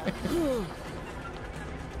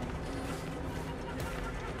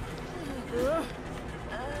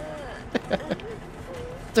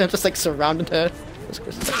 They're just like surrounding her.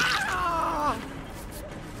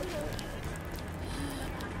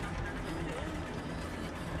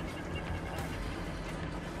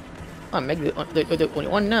 Oh, maybe the only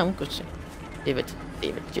one now, because David.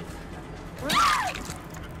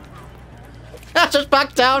 Just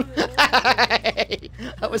back down!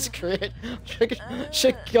 That was great.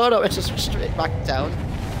 She got up and just straight back down.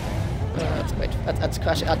 That's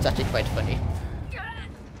actually quite funny.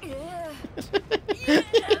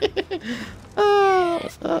 Oh,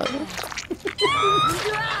 what's that?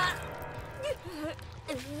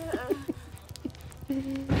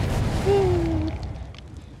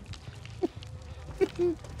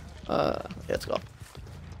 Let's go.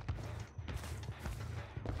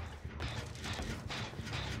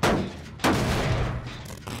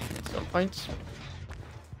 Some points.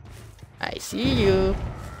 I see you.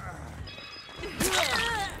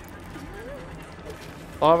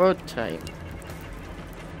 Borrowed time.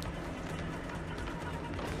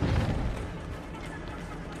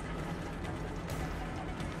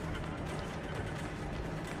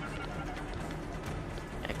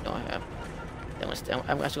 Ignore her.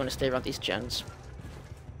 I'm actually going to stay around these gens.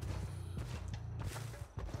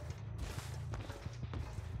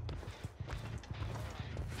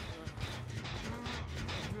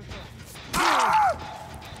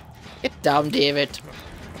 Get down, David.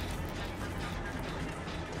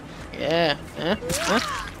 Yeah. Huh?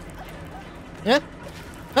 Yeah?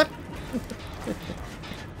 Huh?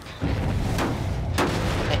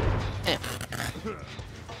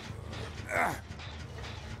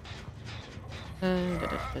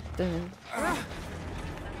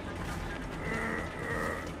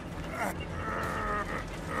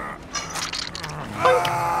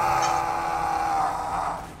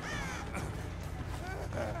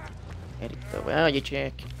 Where are you,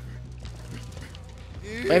 Jack?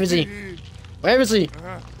 Where is he? Where is he?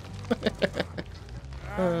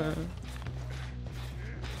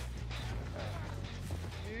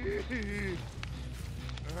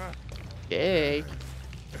 Jake.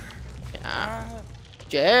 Yeah.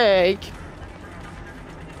 Jake.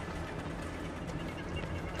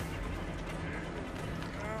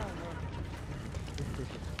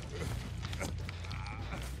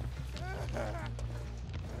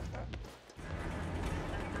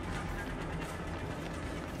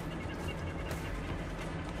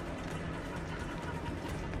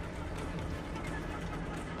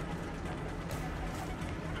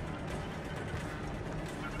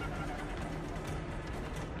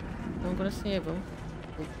 I'm gonna save him.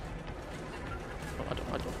 Oh, I don't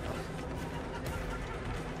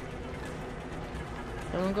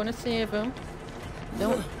know. I'm gonna save him.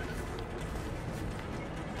 No.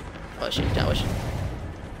 Oh shit, that was.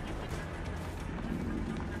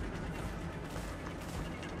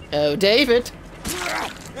 Oh, David!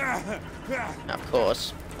 Of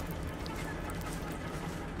course.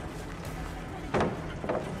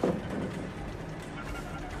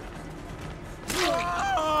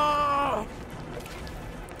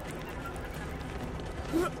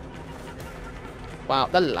 Wow,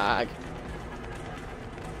 the lag.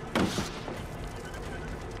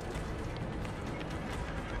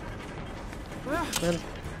 Man.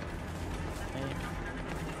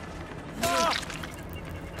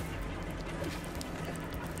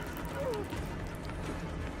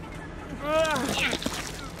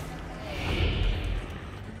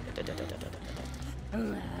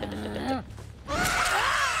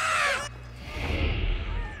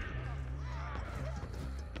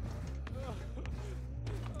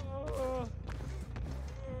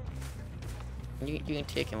 You can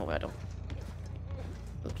take him away, though.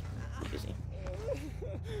 Look, easy.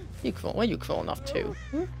 You crawl? Where are you crawling off to?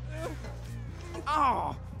 Hmm?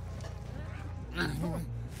 Oh.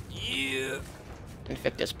 Yeah.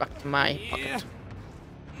 Infect this back to my pocket.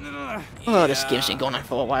 Oh, this game's been going on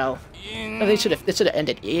for a while. Oh, they should have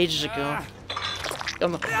ended ages ago.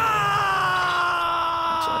 Let's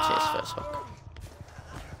see his first hook.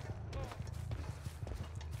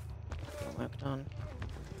 Worked on.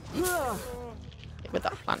 With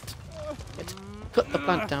that plant. Let's cut the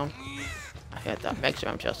plant down. I heard that Meg's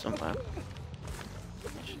around here somewhere.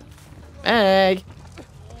 Meg!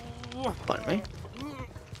 Pardon me.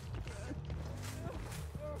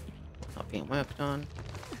 Not being worked on.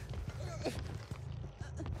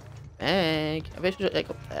 Meg! I bet you should like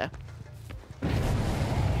up there.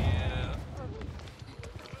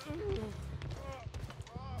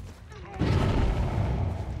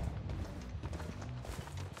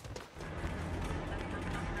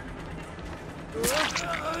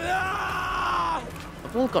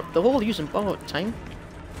 They're all using borrowed time.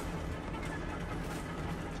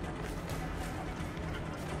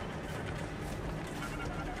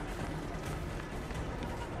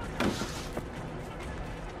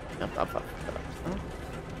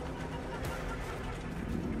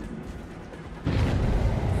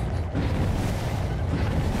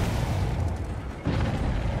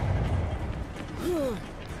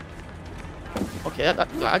 Okay,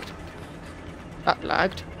 that lagged. That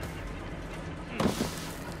lagged.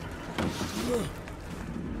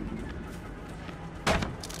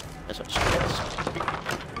 Let's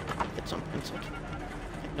get some inside.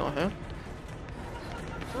 Ignore her.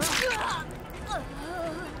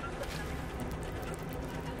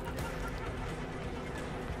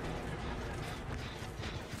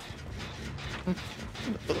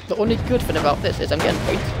 The only good thing about this is I'm getting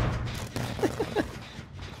points.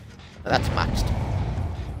 That's matched.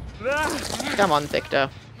 Come on, Victor.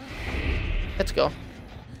 Let's go.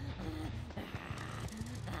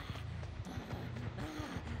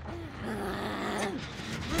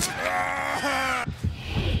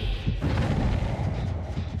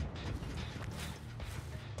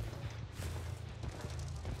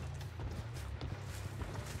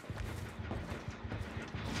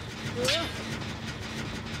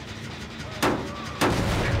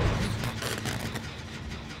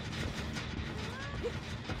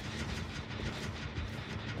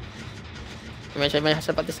 Imagine I have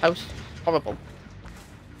about this house. Horrible.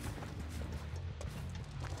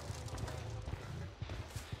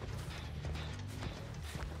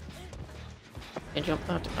 Can you jump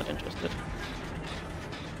that? Not interested.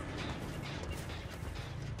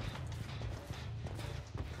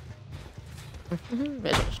 Maybe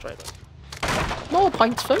I'll destroy that. More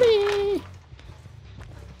points for me!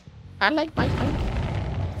 I like my points.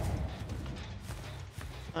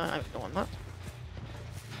 I don't want that.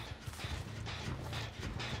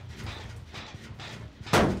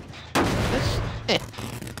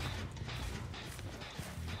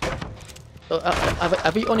 So,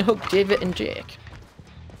 have we only hooked David and Jake?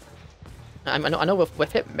 I know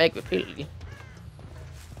we've hit Meg repeatedly.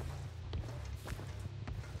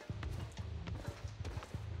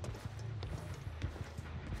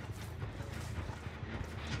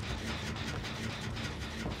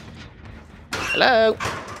 Hello.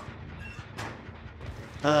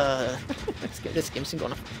 This game's been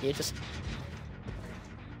going on for ages.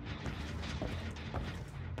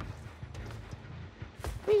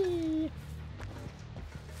 Whee.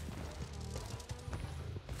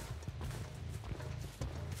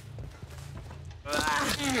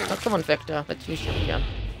 Oh, come on, Victor. Let's use you again.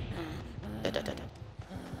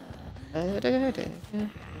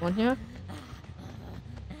 One here.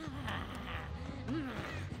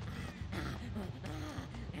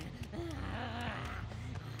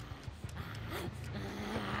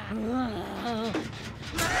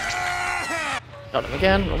 Got him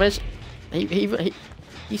again. Where's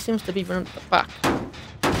he seems to be running at the back.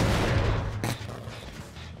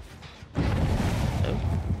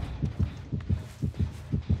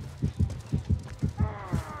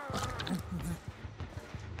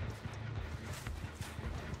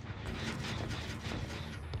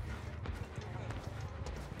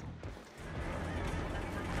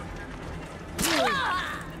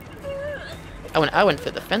 I went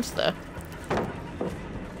through the fence there.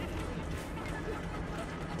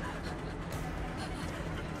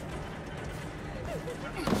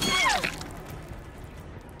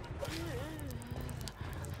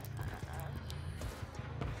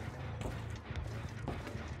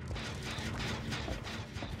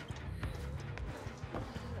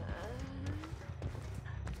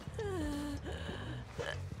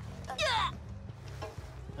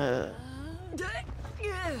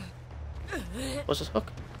 What's this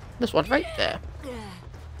hook? This one right there.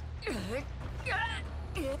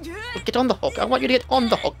 Well, get on the hook. I want you to get on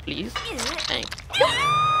the hook, please. Thanks.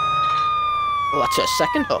 Oh, that's your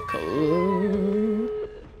second hook. Ooh.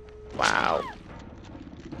 Wow.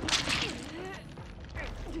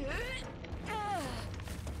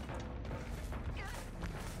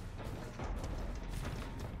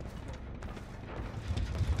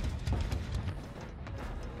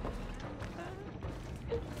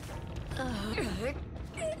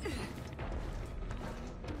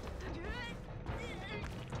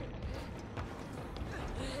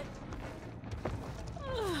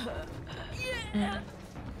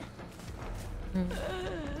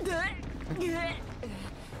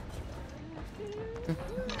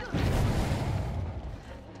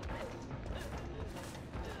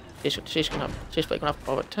 She's probably gonna have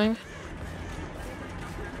forward time.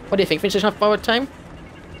 What do you think? Think she's gonna have forward time?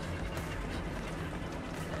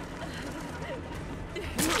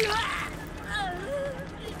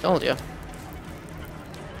 Told you.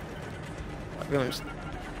 What ruins?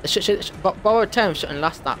 Borrowed time shouldn't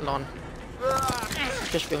last that long. It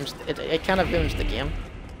just ruins. It kind of ruins the game.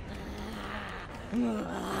 Come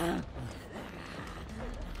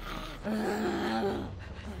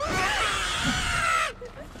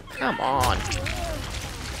on.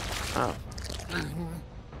 Oh.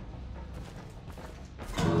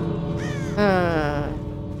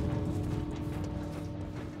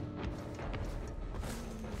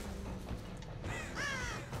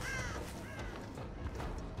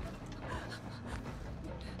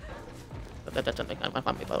 That doesn't make my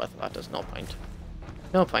family better. That there's no point.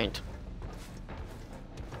 No point.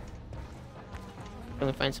 Let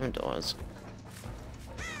me find some doors.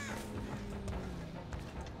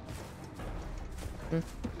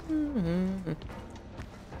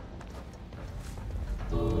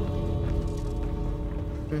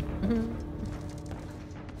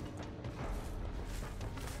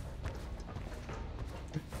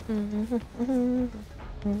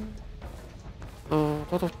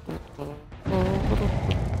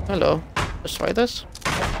 Hello. Let's try this.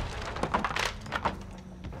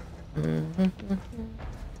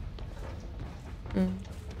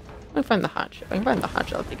 I'll find the hatch. If I can find the hatch,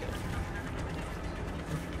 that'll be good.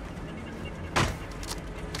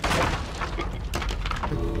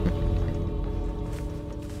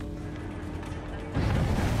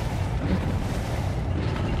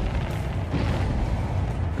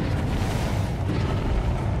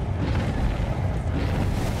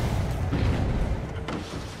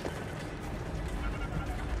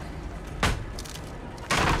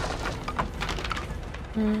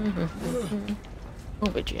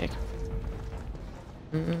 Oh, Jake.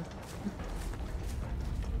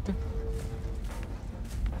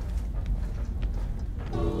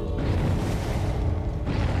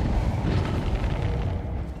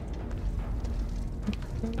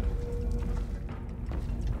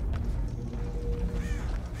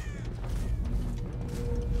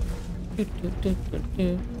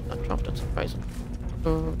 That dropped it, surprising.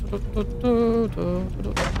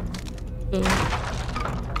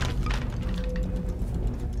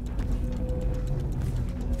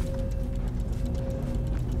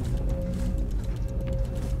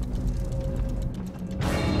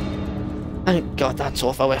 Thank God that's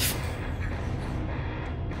over with.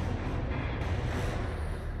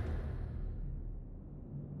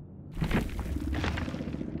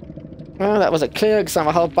 Well, that was a clear example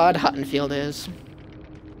of how bad Haddonfield is.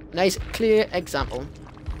 Nice, clear example.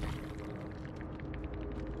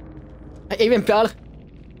 Even better.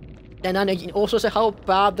 And then you can also see how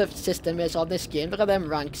bad the system is on this game. Look at them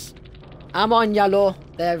ranks. I'm on yellow,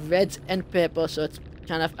 they're red and purple, so it's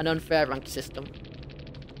kind of an unfair rank system.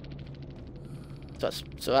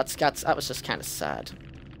 So that was just kind of sad.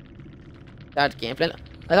 Bad gameplay.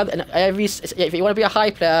 If you want to be a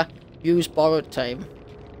high player, use borrowed time.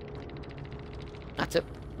 That's it.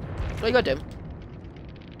 That's what you gotta do.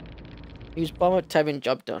 Use borrowed time and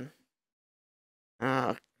job done.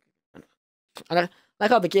 And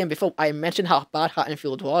like how the game before, I mentioned how bad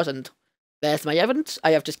Haddonfield was, and there's my evidence.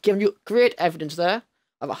 I have just given you great evidence there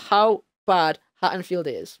of how bad Haddonfield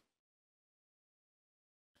is.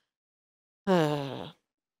 That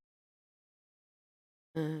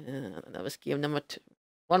was game number 2.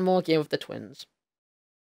 One more game with the twins.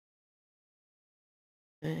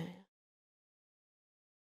 The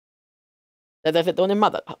only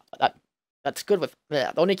mother that's good with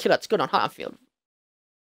the only killer that's good on Haddonfield.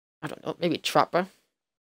 I don't know, maybe Trapper.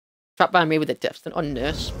 Trapper maybe the Depston or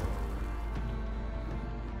Nurse.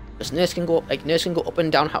 Because Nurse can go up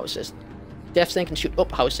and down houses. Depston can shoot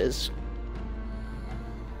up houses.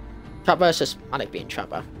 Trapper is just, I like being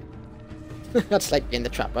Trapper. That's like being the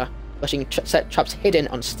Trapper. But you can set traps hidden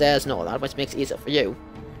on stairs and all that, which makes it easier for you.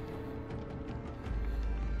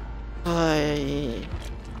 Hey.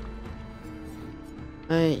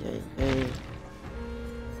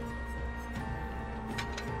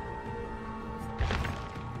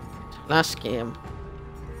 Last game.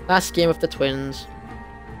 Last game of the twins.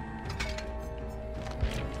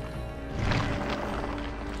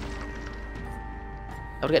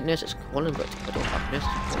 I would get Nurse's calling, but I don't have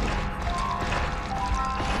Nurse's calling.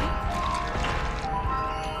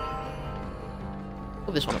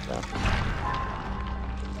 Put this one up there.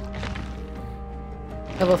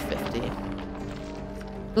 Level 50.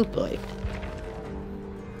 Oh boy.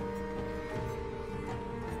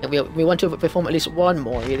 Yeah, we want to perform at least one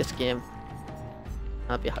more in this game.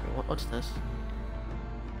 I'll be happy. What's this?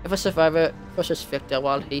 If a survivor crushes Victor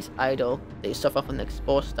while he's idle, they suffer from the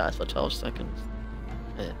exposed stars for 12 seconds.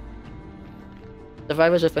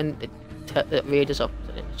 Survivors offend the raiders up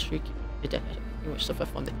to the streak. They will suffer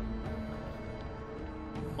from the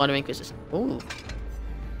monitoring increases. Ooh.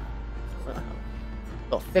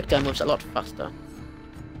 Oh, Victor moves a lot faster.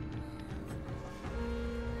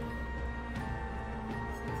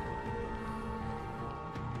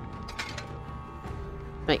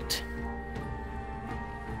 Right.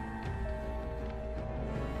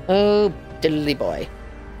 Oh, diddly boy.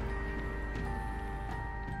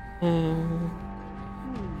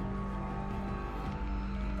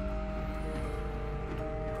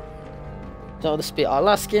 So this will be our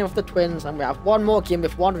last game of the twins, and we have one more game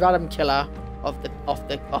with one random killer of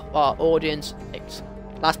our audience picks.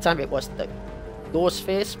 Last time it was the ghost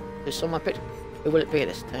face, who someone picked. Who will it be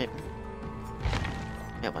this time?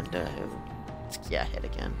 I wonder who. Yeah, hit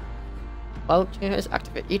again. Well, is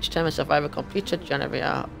activate each time a survivor completes a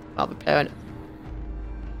generator while preparing.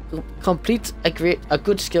 Complete a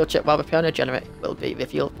good skill check while preparing a generator will be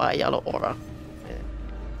revealed by a yellow aura. Yeah.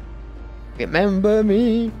 Remember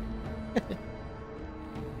me.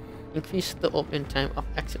 Increase the opening time of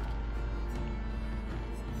exit.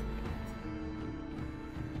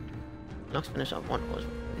 Knocks finish on one horse.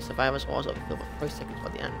 The survivors also fill for 5 seconds by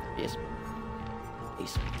the end of the base.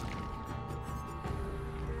 Please.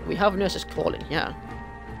 We have nurses calling, yeah.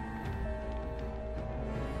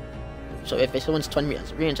 So if someone's 20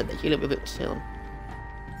 meters range and the healer will be able to kill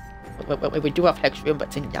them. We do have Hex Room, but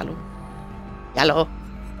it's in yellow. Yellow!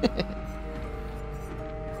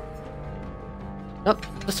 Nope,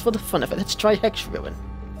 just for the fun of it, let's try Hex Ruin.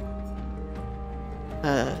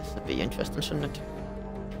 This would be interesting, shouldn't it?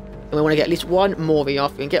 And we want to get at least one Mori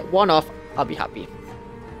off. If we can get one off, I'll be happy.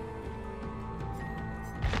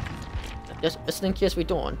 Just in case we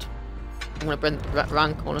don't, I'm going to bring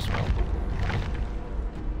rank on as well.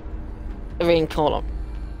 Rain call up.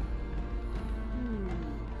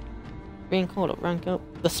 Rain call up, rank up.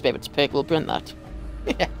 The Spirit's Pick will bring that.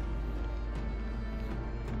 Yeah.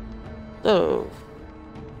 So.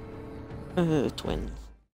 Twins.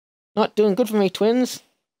 Not doing good for me, twins.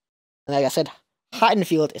 And like I said,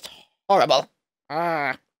 Haddonfield is horrible.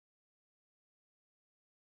 Ah.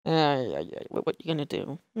 What you gonna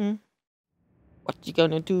do? What you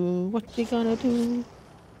gonna do? What you gonna do?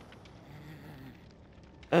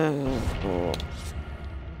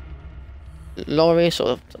 Laurie, sort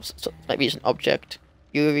of like he's an object.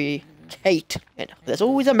 Yuri, Kate, and there's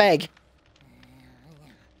always a Meg.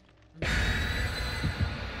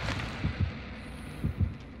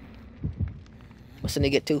 Must only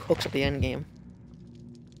get 2 hooks at the end game.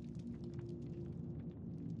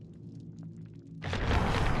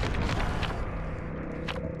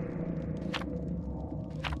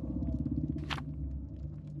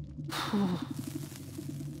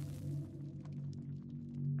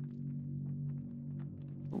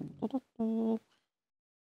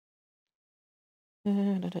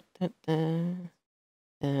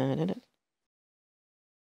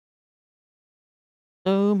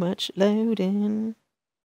 So much loading.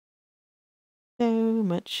 So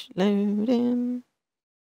much loading.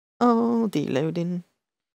 Oh, deloading.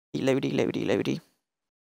 Deloady.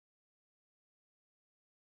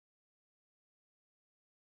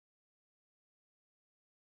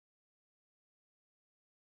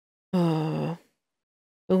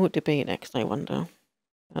 Who would it be next, I wonder?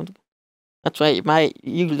 That's right,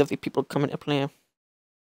 you lovely people coming to play.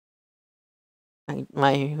 Who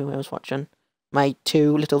I was watching. My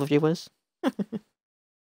 2 little viewers.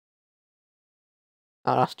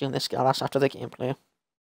 I'll ask after the gameplay.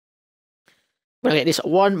 We're gonna get this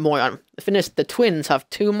one more on. The twins have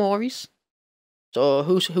 2 Moris. So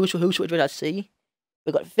who should we see?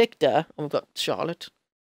 We've got Victor and we've got Charlotte.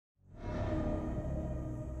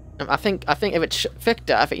 I think if it's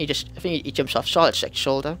Victor, I think he jumps off Charlotte's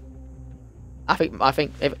shoulder. I think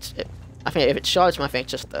if it's Charlotte's, I think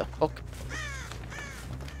it's just the hook.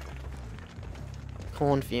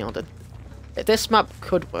 Cornfield. This map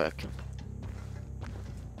could work.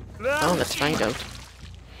 Oh, let's find out.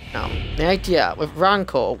 Now, the idea with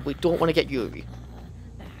Rancor, we don't want to get Yuri.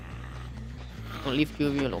 We'll leave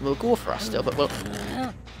Yuri alone. We'll go for us still, but we'll.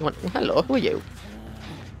 Hello, who are you?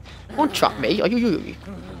 Don't trap me. Are you Yuri?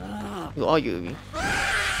 You are Yuri.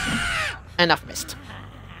 And I've missed.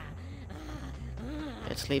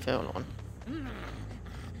 Let's leave her alone.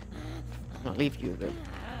 I'll leave Yuri.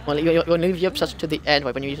 Well, you're going to leave your obsession to the end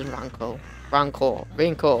when you're using Rancor,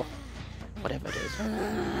 whatever it is.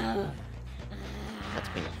 That's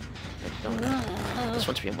been done. This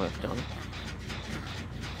one's been worked on.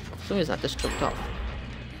 For some reason that just jumped off.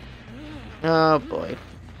 Oh boy.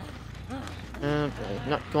 Oh boy.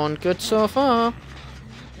 Not going good so far.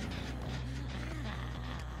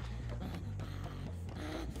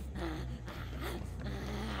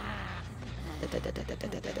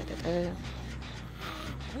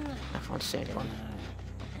 I can't see anyone.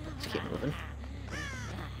 Let's keep moving.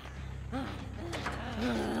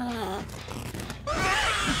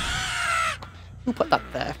 Who put that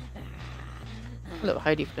there? A little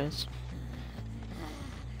hidey place.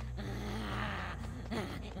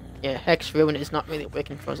 Yeah, Hex Ruin is not really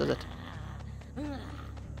working for us, is it?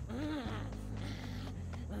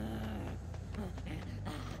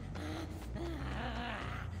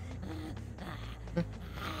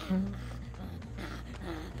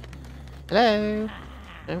 Hello?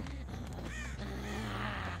 No?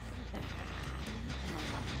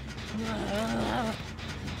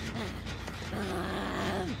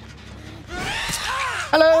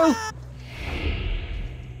 Hello?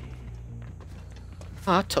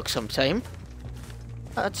 Oh, that took some time.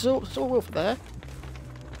 That's so rough there.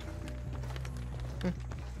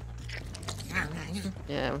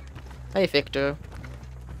 Yeah. Hey, Victor.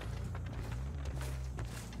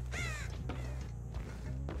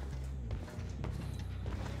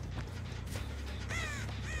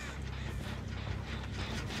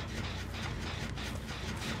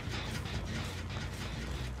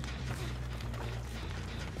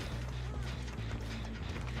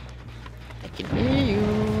 I can hear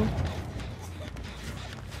you.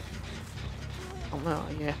 Oh no,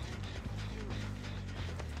 yeah.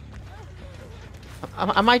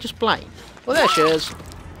 Am I just blind? Well, there she is.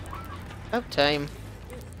 About time.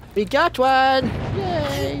 We got one!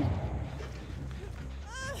 Yay!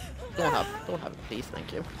 Don't have it, please,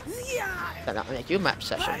 thank you. That will make you a map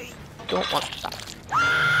session. Don't want that.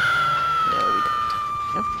 No, we don't.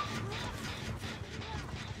 Yep.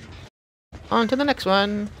 On to the next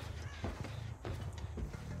one.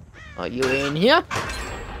 Are you in here?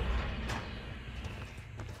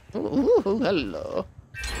 Ooh, hello.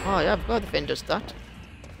 Oh, yeah, I've got the vendors that.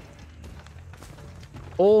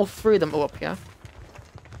 All three of them are up here.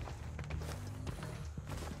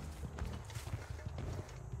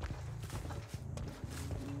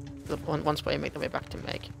 Once we make the way back to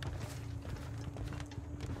Meg.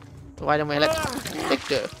 Why don't we let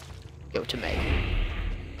Victor go to Meg?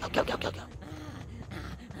 Go.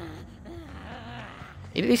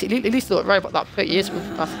 At least thought right about that 30 years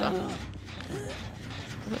faster.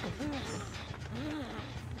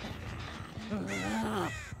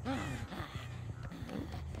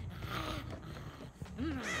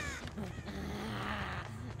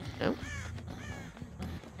 No.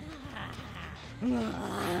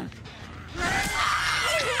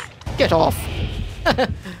 Get off!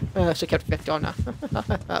 She kept Victor on her.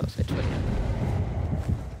 That was it.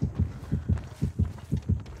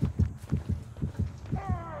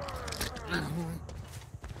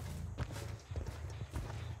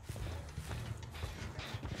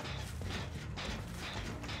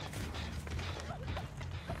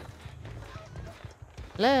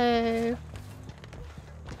 Hello?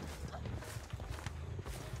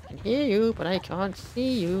 I can hear you, but I can't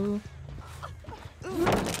see you.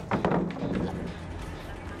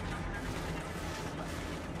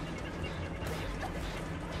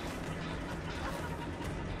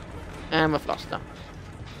 And we've lost them.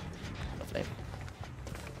 Lovely.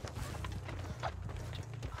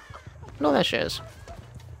 No, there she is.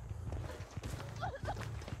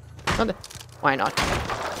 Why not?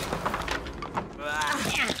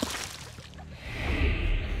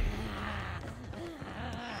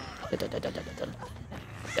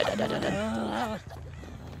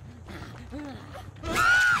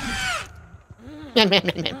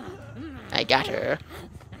 I got her.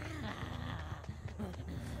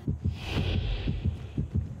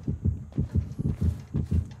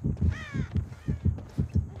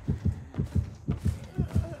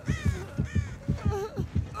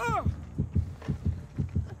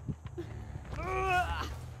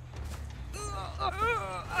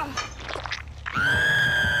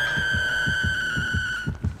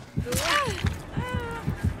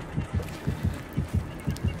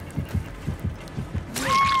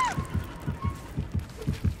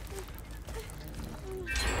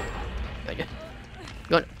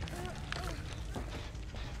 Good.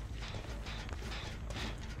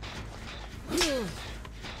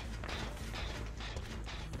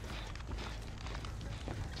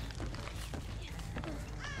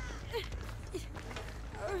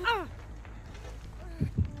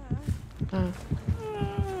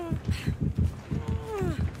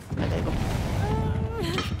 There you go.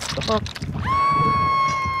 The hook.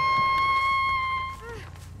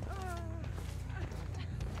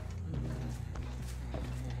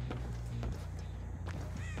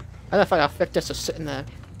 I love how Victor's just sitting there,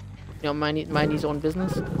 you know, minding his own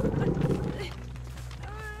business.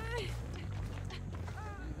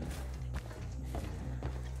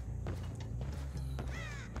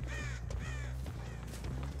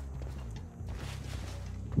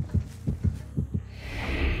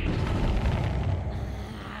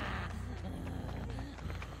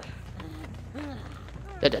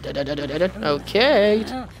 Okay.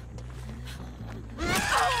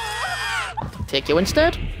 take you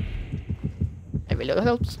instead. Every little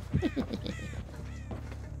helps.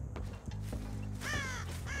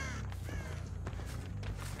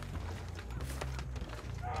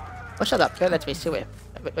 Oh, shut up. Let me see where.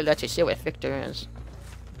 Let you see where Victor is.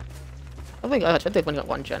 I think they've only got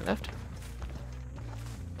one gen left.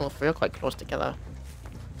 All three are quite close together.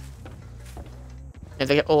 If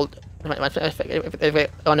they get old, oh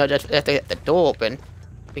no, if they get the door open,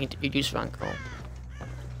 we can use rank roll.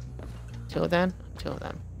 Till then.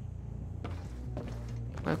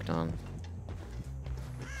 Worked on.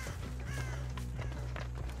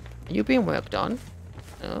 Are you being worked on?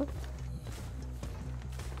 No.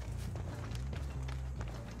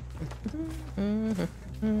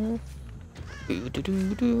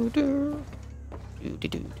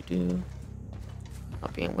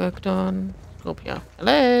 Not being worked on. Scorpio.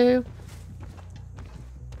 Hello.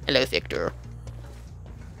 Hello, Victor.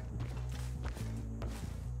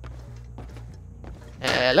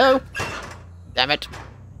 Hello. Damn it.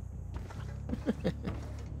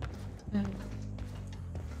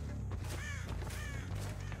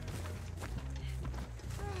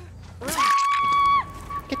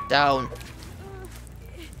 Get down.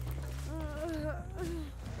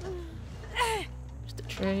 Just a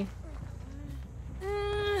tray.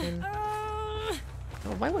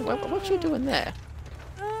 Oh, what you doing there?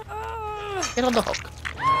 Get on the hook.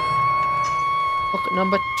 Hook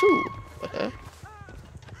number 2. Okay.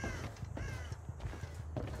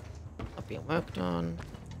 Not being worked on.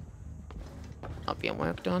 Not being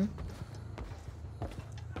worked on.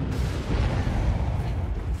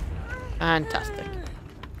 Fantastic.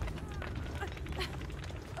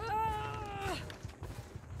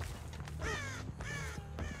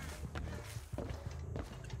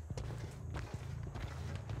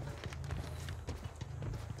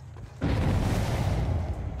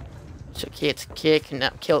 So Kate can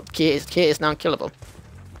now kill. Kate is now killable.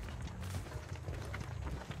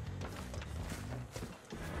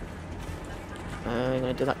 I'm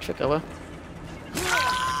gonna do that trick over.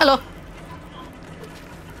 Hello.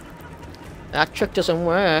 That trick doesn't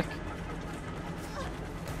work.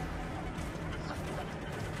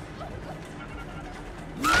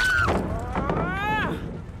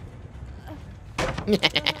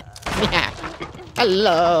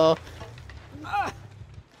 Hello.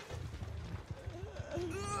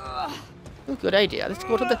 Oh, good idea. Let's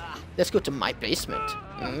go to my basement.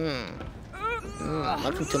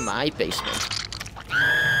 Welcome to my basement.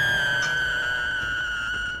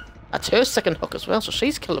 That's her second hook as well, so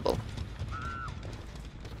she's killable.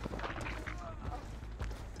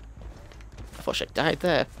 I thought she died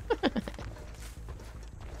there.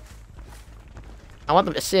 I want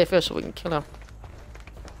them to save her so we can kill her.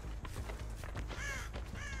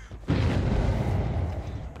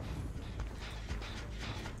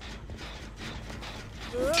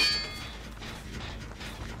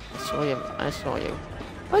 I saw you.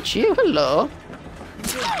 What's you? Hello.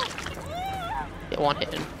 Get one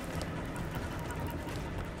hitting.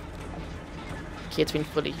 Kate's been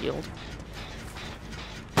fully healed.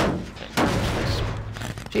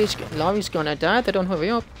 Jeez, Laurie's gonna die. They don't hurry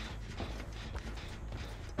up.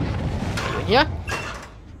 Yeah.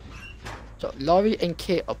 So Laurie and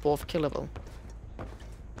Kate are both killable.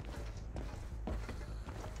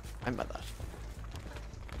 Remember that.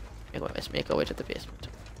 Let's make our way to the basement.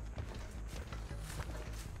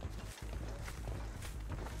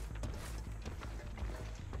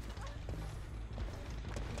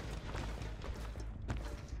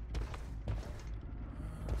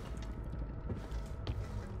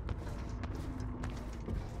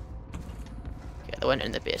 They went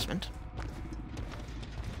in the basement.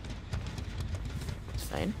 It's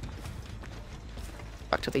fine.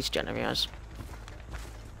 Back to these generators.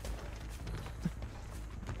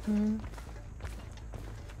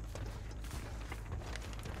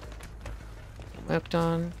 Worked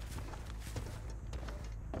on.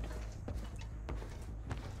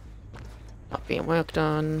 Not being worked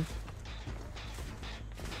on.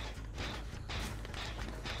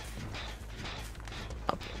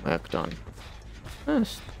 Not being worked on.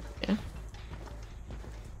 Yes. Yeah.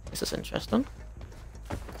 This is interesting.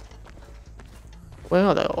 Where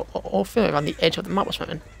are they? All three on the edge of the map or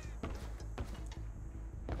something.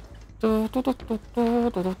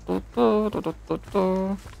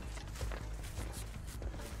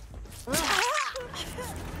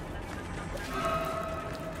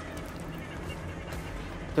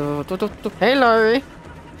 Hey Laurie!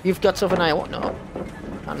 You've got something I want. No.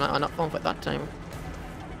 I'm not falling for it that time.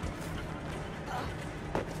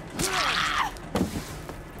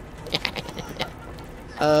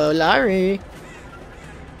 Oh, Larry.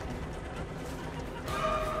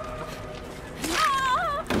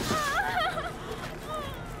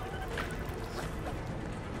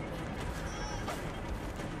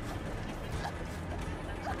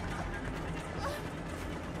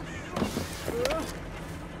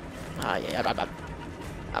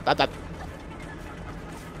 That.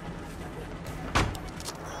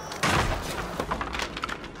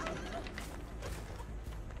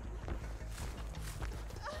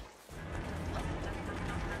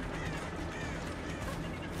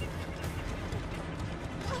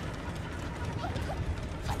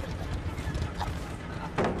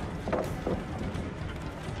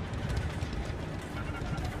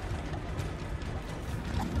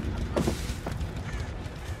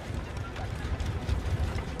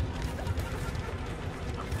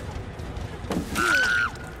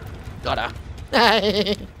 Got her.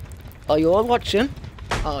 Are you all watching?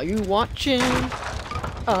 Are you watching?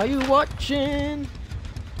 Are you watching?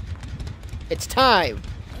 It's time.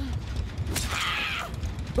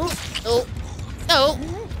 Oh, oh, oh.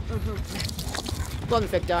 Go on,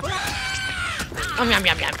 Victor. Yum, yum,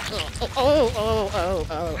 yum.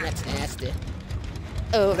 Oh, that's nasty.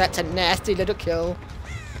 Oh, that's a nasty little kill.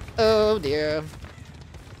 Oh dear.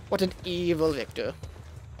 What an evil Victor.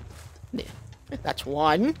 That's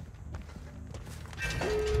one.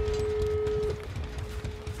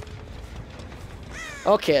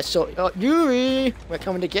 Okay, so Yuri, we're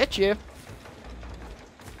coming to get you.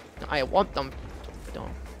 I want them.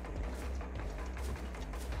 Don't.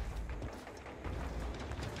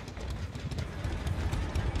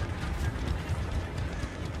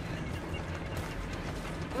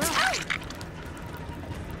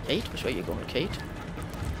 Kate, which way are you going, Kate?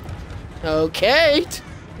 Oh, Kate!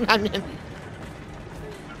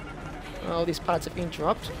 Oh, these parts have been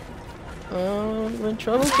dropped. Oh, we're in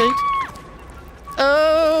trouble, Kate.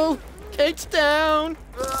 Oh, Kate's down.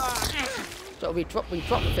 So we drop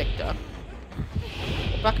Victor.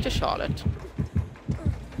 Back to Charlotte.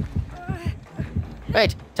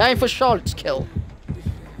 Right, time for Charlotte's kill.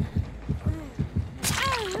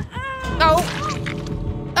 Oh!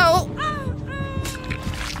 Oh!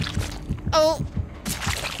 Oh!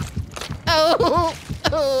 Oh!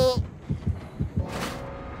 Oh!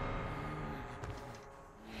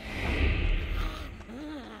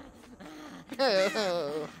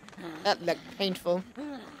 Oh, that looked painful.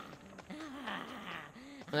 And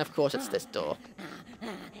of course it's this door.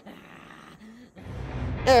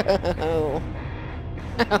 Oh.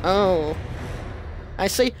 Oh. I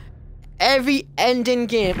see. Every end in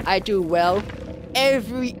game I do well.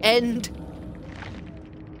 Every end.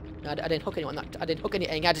 I didn't hook anyone. I didn't hook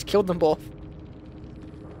anything. I just killed them both.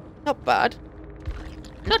 Not bad.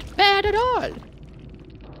 Not bad at all.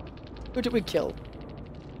 Who did we kill?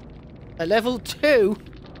 A level 2?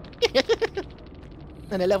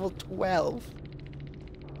 And a level 12.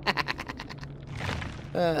 Oh,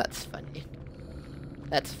 that's funny.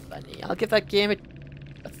 That's funny. I'll give that game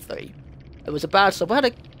a 3. It was a bad start,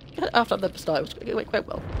 but after the start, it went quite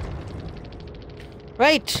well.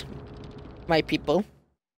 Right, my people.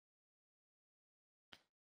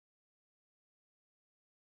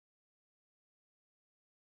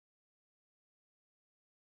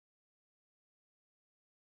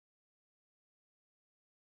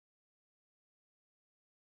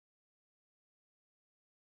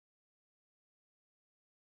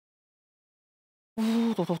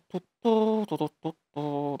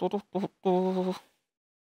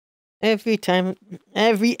 Every time,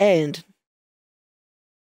 every end.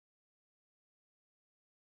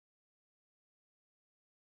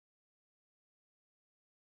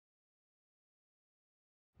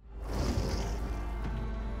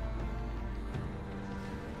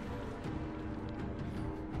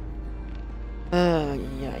 Oh,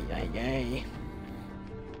 yay.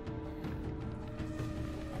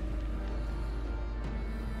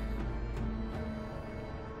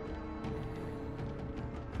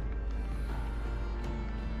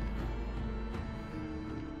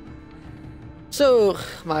 So,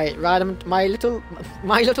 my little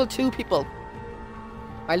two people,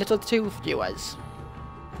 my little two viewers.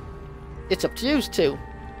 It's up to you two.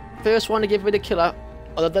 First one to give me the killer,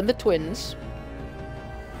 other than the twins.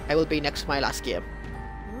 I will be next to my last game.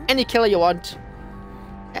 Any killer you want,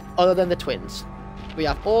 other than the twins. We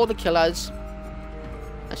have all the killers,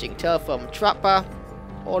 as you can tell, from Trapper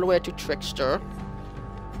all the way to Trickster.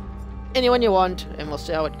 Anyone you want, and we'll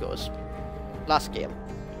see how it goes. Last game.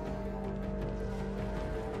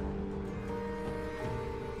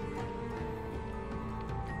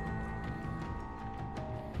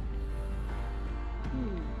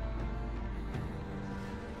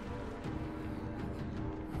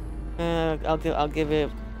 I'll give it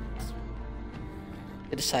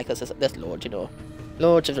the cycles. There's loads, you know,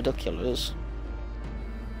 loads of little killers.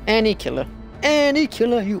 Any killer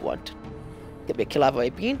you want. Give me a killer. Have I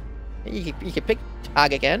been? You can pick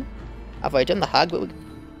Hag again. Have I done the Hag? But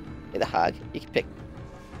the Hag. You can pick.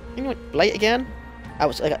 You know what? Blight again.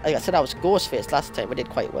 like I said, I was Ghostface last time. We did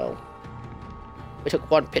quite well. We took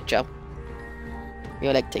one picture. We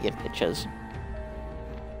all like taking pictures.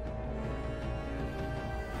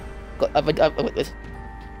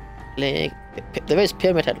 Leg. There is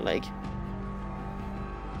Pyramid Head leg.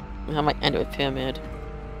 I might end it with Pyramid.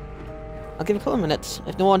 I'll give it a couple of minutes.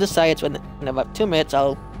 If no one decides when in about 2 minutes,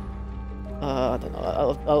 I don't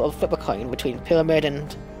know. I'll flip a coin between Pyramid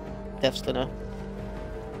and Death Stunner.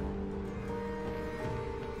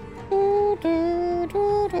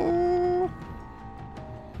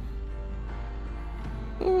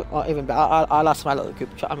 Or even better, I'll ask my little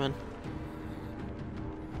group chat, man.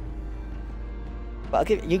 But I'll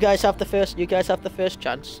give you guys have the first. You guys have the first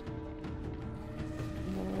chance.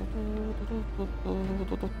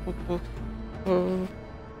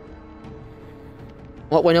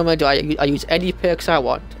 What we normally do, I use any perks I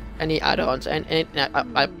want, any add-ons, and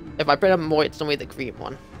if I bring up more, it's normally the green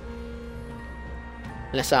one.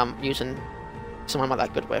 Unless I'm using someone I'm not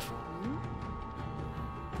that good with.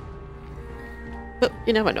 But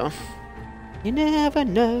you never know. You never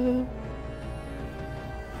know.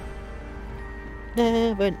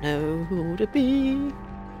 Never know who to be.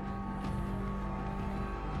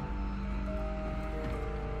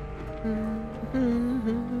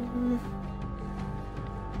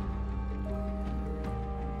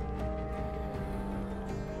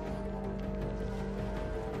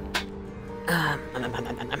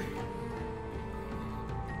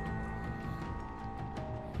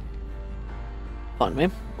 Pardon me.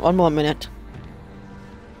 One more minute.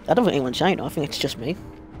 I don't think anyone's shine. I think it's just me.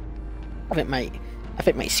 I think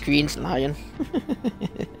my screen's lying.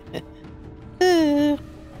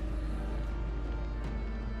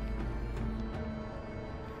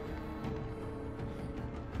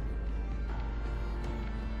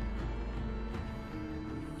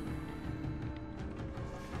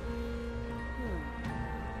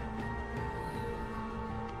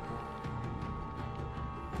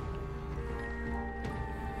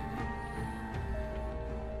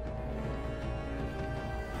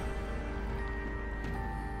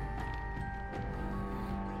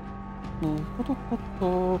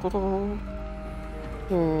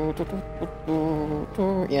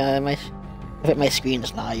 Yeah, I think my screen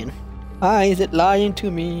is lying. Why is it lying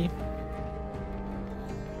to me?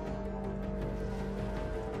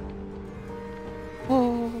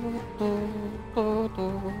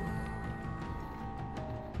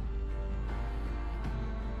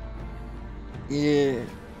 Yeah.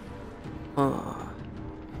 Oh.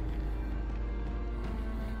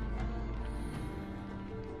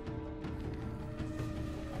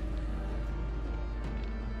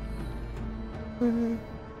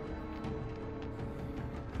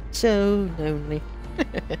 So lonely.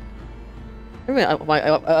 I mean,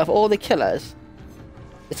 of all the killers,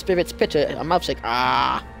 the spirit's picture, my mouth's like,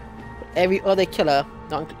 ah. Every other killer,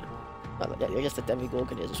 not I guess the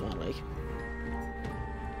Demogorgon is as well, like.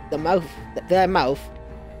 The mouth, their mouth,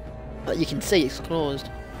 you can see it's closed.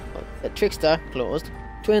 The Trickster, closed.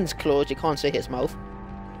 Twins, closed, you can't see his mouth.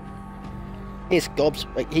 His gobs,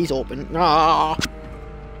 like, he's open. Ah!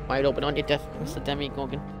 Wide open on your death, Mr.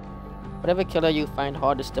 Demogorgon. Whatever killer you find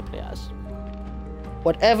hardest to play as.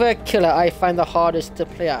 Whatever killer I find the hardest to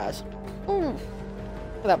play as. Well,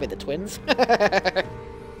 that'll be the twins.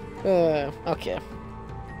 Okay.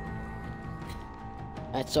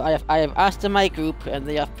 Right, so I have asked in my group, and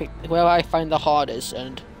they have picked whoever I find the hardest,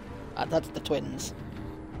 and that's the twins.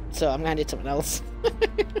 So I'm gonna do something else.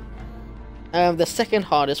 The second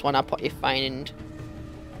hardest one I'll probably find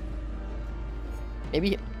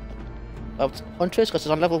maybe Huntress, because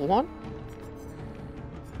it's on level 1.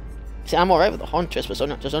 See, I'm alright with the Huntress, but it's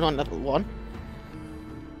only on level 1.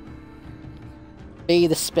 Be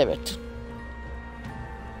the Spirit.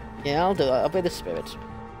 Yeah, I'll do it. I'll be the Spirit.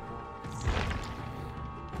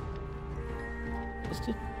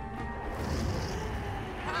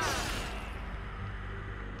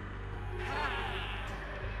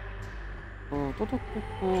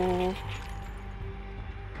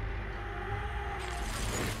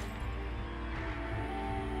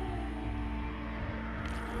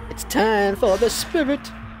 It's time for the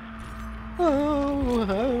Spirit.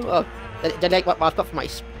 Oh. They like what I've got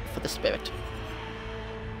for the Spirit.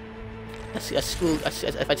 A school,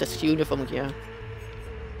 if I just uniform gear.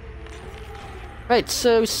 Right,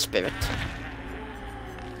 so Spirit.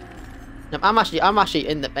 Now, I'm actually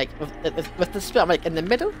in the with the Spirit. I'm like in the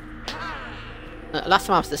middle. Last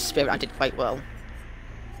time I was the Spirit, I did quite well.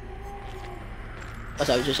 Because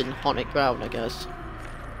I was just in haunted ground, I guess.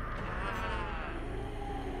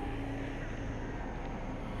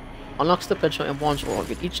 Unlocks the punishment in one's world.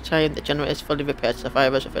 With each time the generator is fully repaired,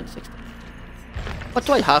 survivors within 60. What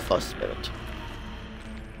do I have for spirit?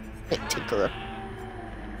 A tinkerer.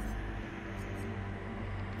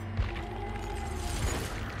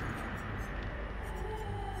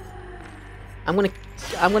 I'm gonna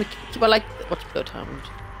keep it like what's Bloodhound?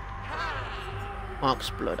 Mark's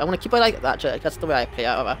Blood. I'm gonna keep it like that. That's the way I play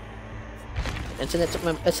out of it. And since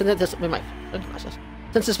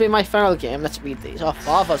it's been my feral game, let's read these. Our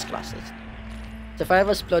father's classes.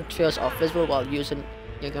 Survivor's blood trails are visible while using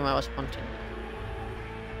Yagamawa's hunting.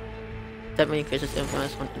 Definitely increases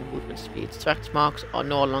influence hunting movement speed. Track marks are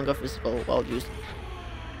no longer visible while using.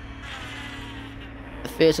 The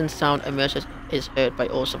phasing sound emerges is heard by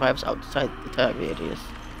all survivors outside the target radius.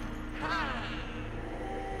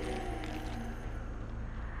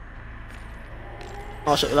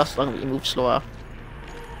 Also, it lasts longer but you move slower.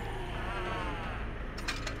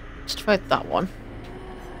 Let's try that one.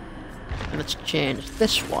 And let's change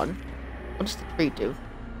this one. What does the tree do?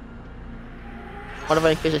 Whatever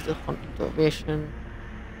increases the hunting duration.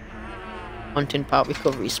 Hunting power,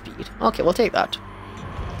 recovery speed. Okay, we'll take that.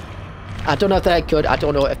 I don't know if they're good, I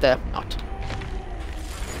don't know if they're not.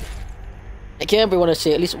 Again, we want to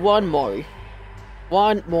see at least one more.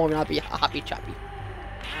 One more and I'll be a happy chappy.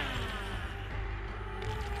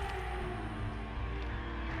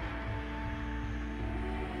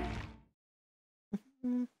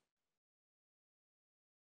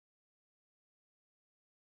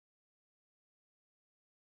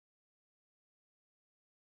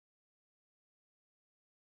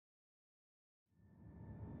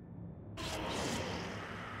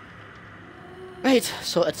 Right,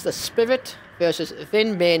 so it's the Spirit versus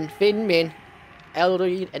Vin Min,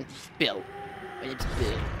 Eldrin, and Bill. My name's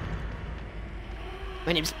Bill.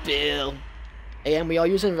 My name's Bill. And we are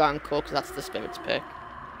using Rancor because that's the Spirit's pick.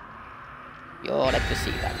 We all like to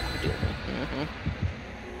see that, don't we?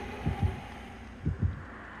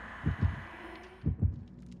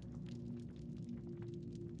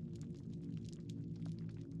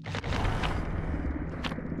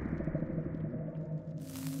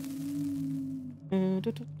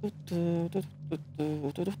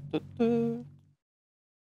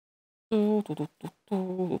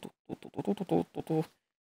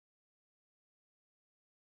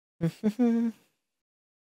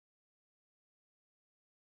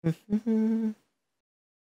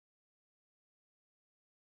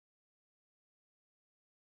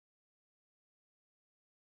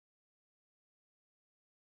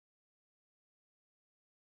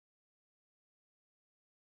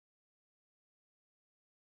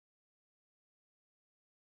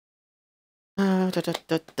 Oh,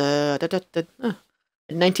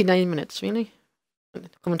 99 minutes, really?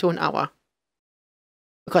 Coming to an hour.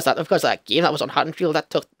 Because that game that was on Haddonfield,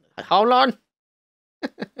 that took how long?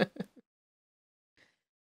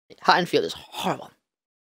 Haddonfield is horrible.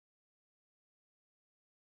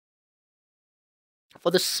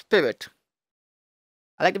 For the Spirit,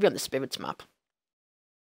 I like to be on the Spirit's map.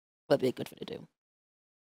 That'd be a good thing to do.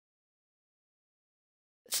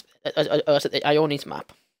 Ioni's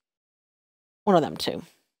map. One of them two.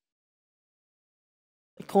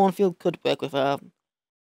 The cornfield could work with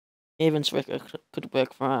Avon's River could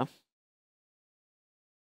work for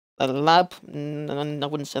the lab. I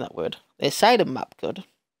wouldn't say that word. The Asylum map could.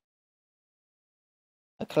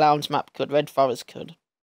 A Clown's map could. Red Forest could.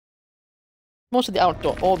 Most of the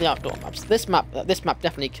outdoor, all the outdoor maps. This map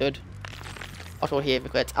definitely could. Auto here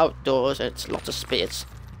because it's outdoors and it's lots of space.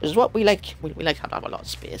 Which is what we like. We like to have a lot of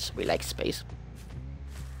space. We like space.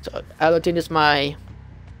 So Aladdin is my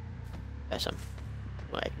person.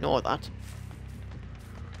 Well, ignore that.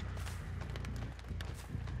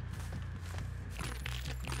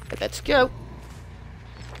 But let's go.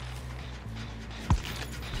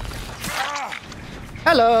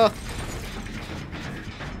 Hello.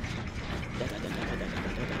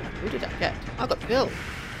 Who did I get? I got Bill.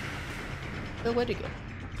 Bill, where'd he go?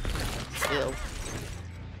 Bill.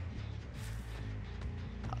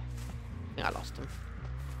 Oh, I think I lost him.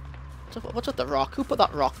 What's with the rock? Who put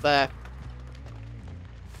that rock there?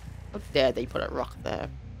 How dare they put a rock there?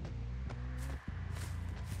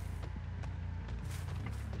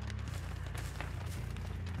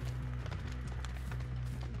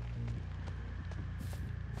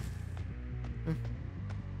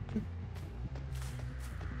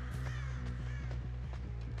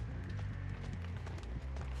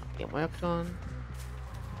 Get worked on.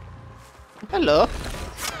 Hello.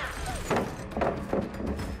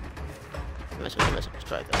 Let's try this.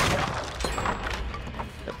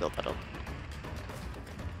 Let's build that up.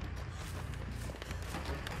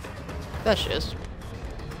 There she is.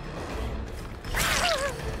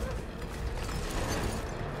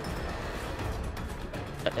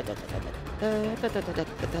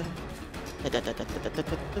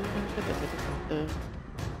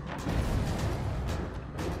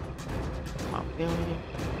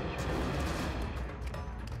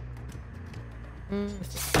 Let's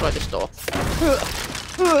destroy this door.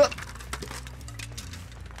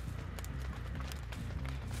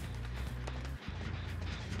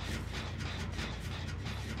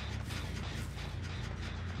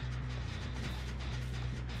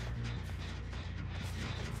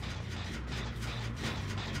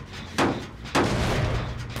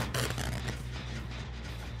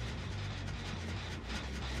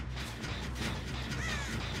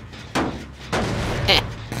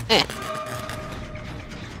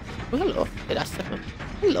 Oh, hello. Did I see someone?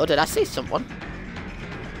 Hello, did I see someone?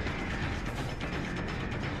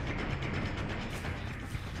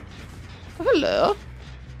 Oh, hello.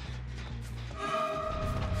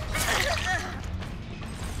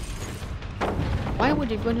 Why would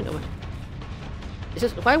you run into it? Is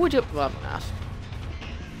this, why would you... Well, I'm gonna ask.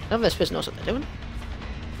 None of this person knows what they're doing.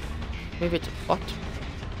 Maybe it's a bot.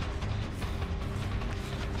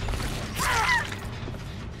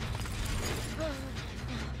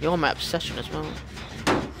 You're my obsession as well.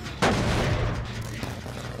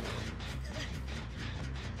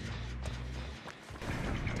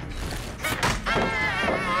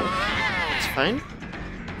 It's fine.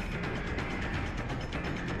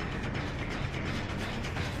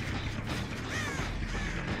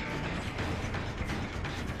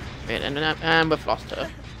 Wait, and we've lost her.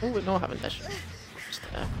 Oh, we no, haven't this. It's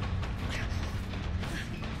there.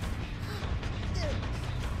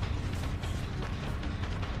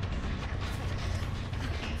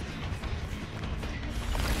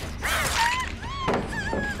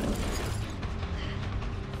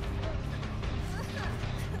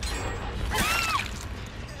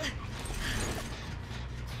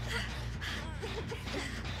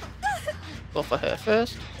 Go for her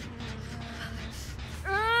first.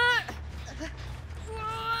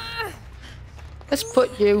 Let's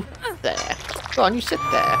put you there. Go on, you sit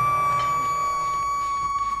there.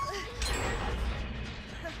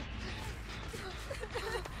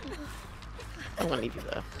 I'm gonna leave you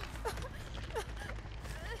there.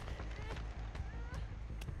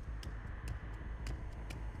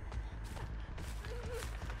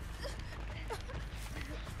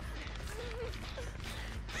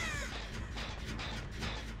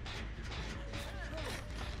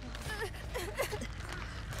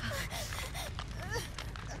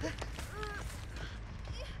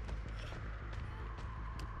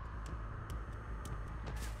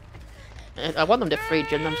 I want them to free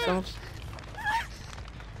gym themselves.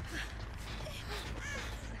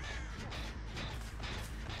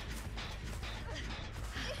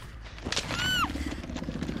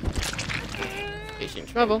 He's in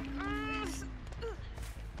trouble.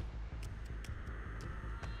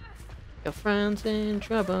 Your friend's in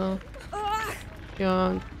trouble.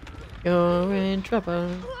 You're in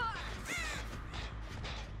trouble.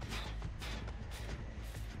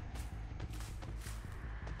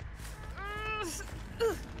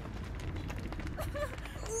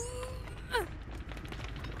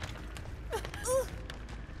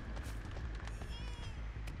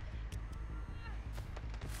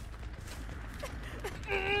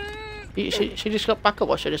 She just got back up,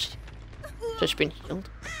 or she just been healed?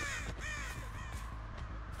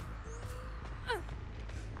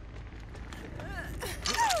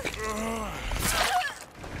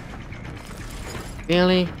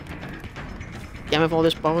 Really? Game of all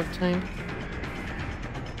this borrowed time?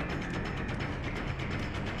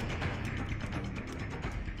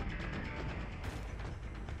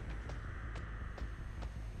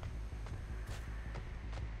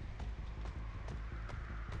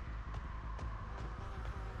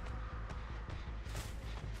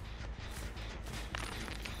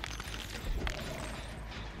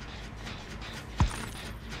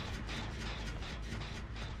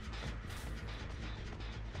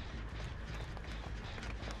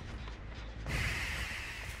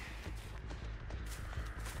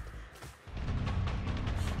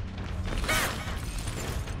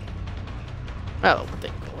 Well, that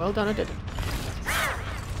didn't go well, did it?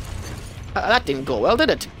 That didn't go well, did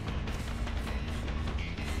it?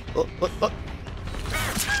 Oh.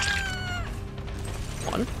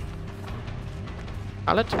 One.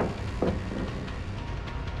 Pallet.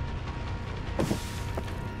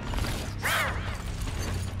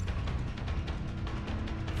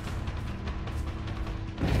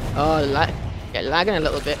 Oh, yeah, lagging a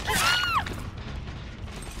little bit.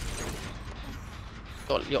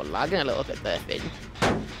 You're lagging a little bit there, Finn.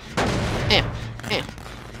 I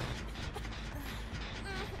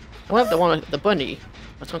wonder if the one with the bunny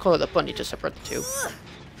was gonna call it the bunny to separate the two.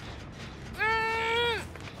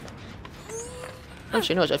 And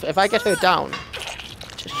she knows if I get her down,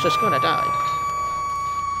 she's just gonna die.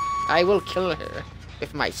 I will kill her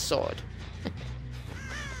with my sword.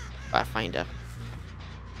 I find her.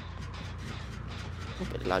 A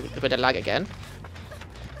bit of lag again.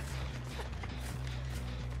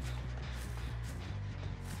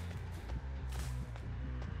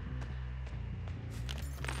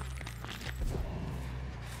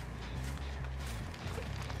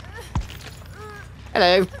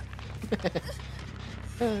 Hello.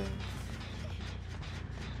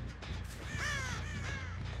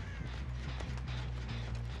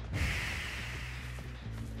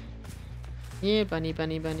 Yeah, bunny,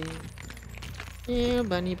 bunny, bunny. Yeah,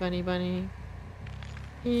 bunny, bunny, bunny.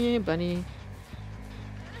 Yeah, bunny.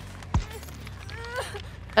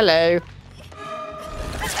 Hello.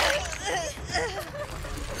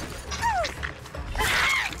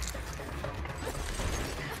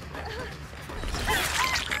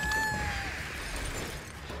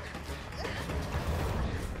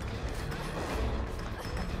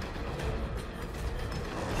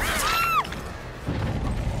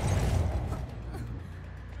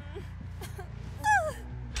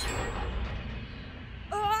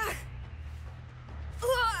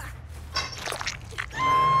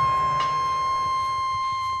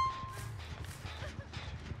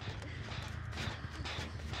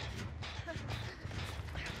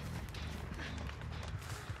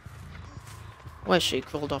 Where's she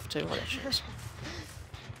crawled off to? Oh, there she is.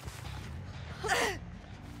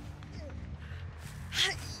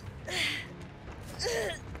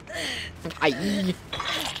 Aye.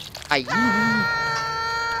 Aye.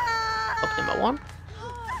 Book number 1.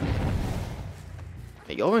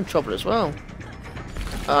 You're in trouble as well.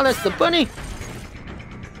 Oh, that's the bunny.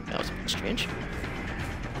 That was a bit strange.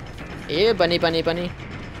 Here, bunny, bunny, bunny.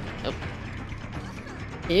 Oh.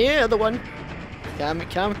 Here, other one.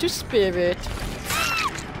 Come to spirit.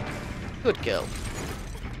 Good girl.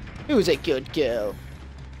 Who's a good girl?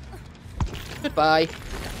 Goodbye.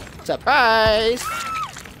 Surprise!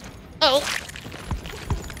 Oh!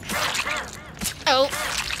 Oh!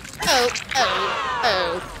 Oh! Oh!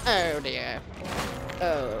 Oh! Oh dear.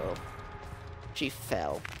 Oh. She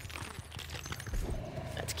fell.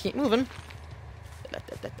 Let's keep moving.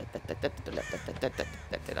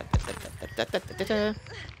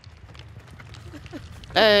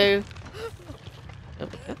 Hello. Oh,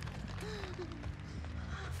 okay.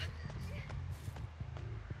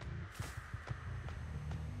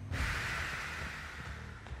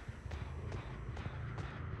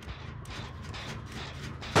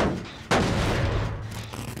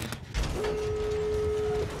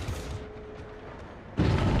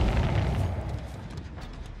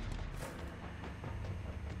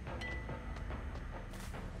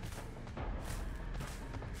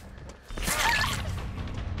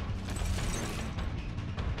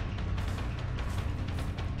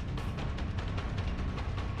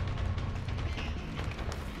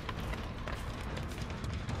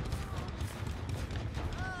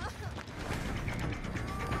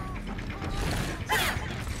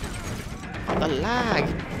 The lag!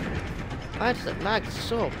 Why does it lag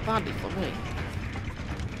so badly for me?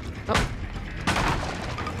 Oh.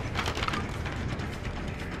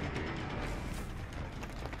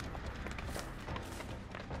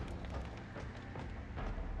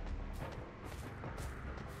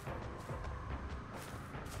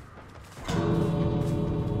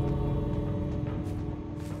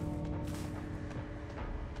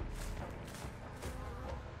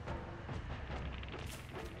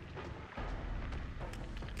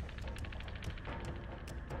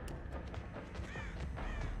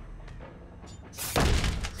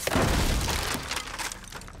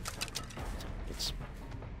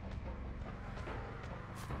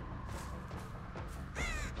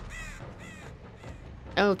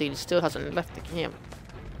 Eldine still hasn't left the game.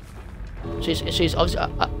 She's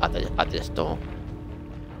obviously at this door.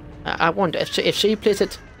 I wonder if she plays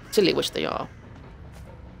it silly, which they are.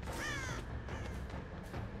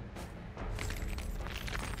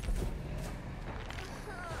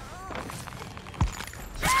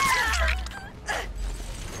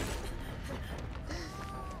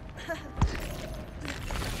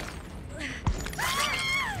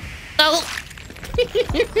 No.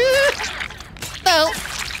 No.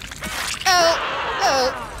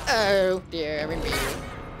 Oh dear me.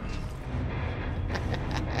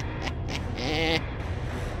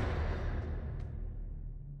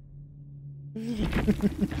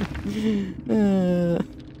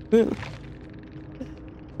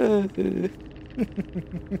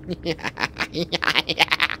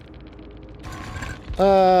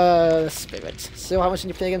 Spirit. So how much can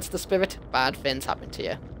you play against the Spirit? Bad things happen to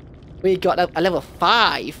you. We got a level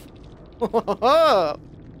 5.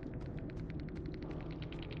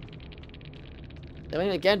 Then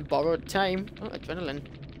again, borrowed time. Oh, adrenaline.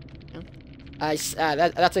 Yeah.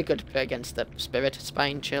 That's a good play against the Spirit.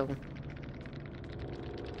 Spine chill.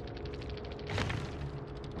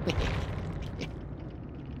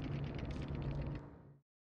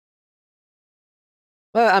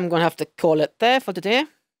 Well, I'm gonna have to call it there for today.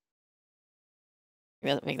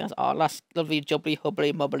 I think that's our last lovely jubbly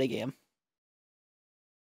hubbly mubbly game.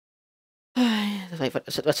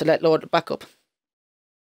 Let's let load back up.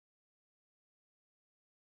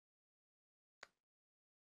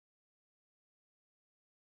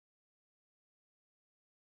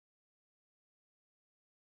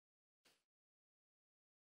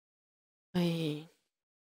 Hey,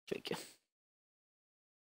 tricky.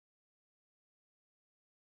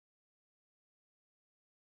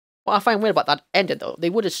 What I find weird about that ending though, they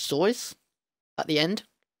would have saw us at the end.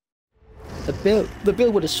 The bill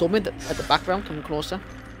would have saw me at the background coming closer.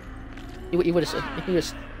 They would have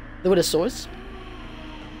saw us.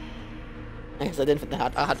 I guess I didn't think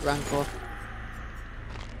I had Rancor.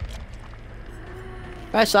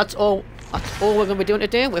 Right, so that's all we're gonna be doing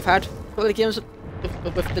today. We've had a couple of games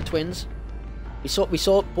with the twins. We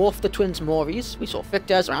saw both the twins Moris. We saw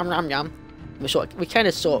Victor's Ram. We kind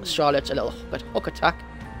of saw Charlotte's a little bit hook attack.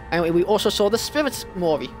 And we also saw the Spirit's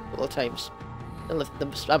Mori a couple of times. I'm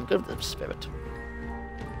good with the Spirit.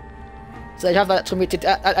 So I have that to me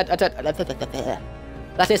that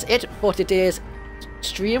is it for today's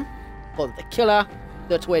stream for the Killer,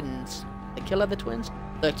 the Twins. The Killer, the Twins?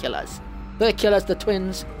 The Killers. The Killers, the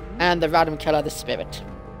Twins, and the Random Killer, the Spirit.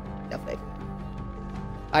 Lovely.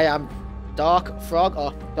 I am Dark Frog,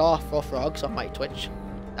 or Dark for Frogs on my Twitch.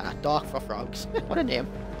 Dark for Frogs. What a name.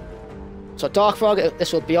 So Dark Frog,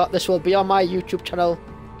 this will be on my YouTube channel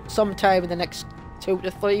sometime in the next 2 to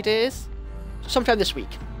 3 days. Sometime this week.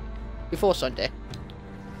 Before Sunday.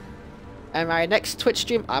 And my next Twitch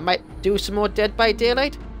stream, I might do some more Dead by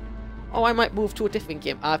Daylight. Or I might move to a different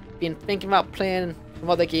game. I've been thinking about playing some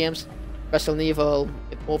other games. Resident Evil,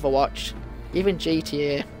 Overwatch, even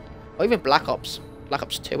GTA, or even Black Ops. Black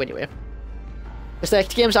Ops 2 anyway. It's like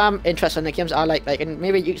the games I'm interested in, the games I like, and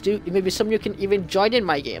maybe some of you can even join in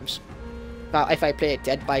my games. If I play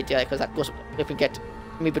Dead by Daylight, because that goes, if we get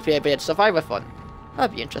maybe play a bit of Survivor fun,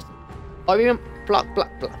 that'd be interesting. Or even Black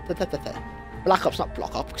Ops, not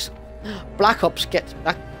Black Ops. Black Ops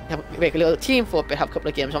make a little team for a bit, have a couple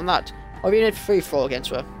of games on that, or even free throw against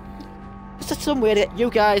her. Just some way that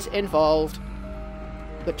you guys involved,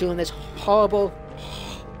 but doing this horrible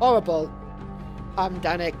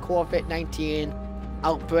pandemic, COVID-19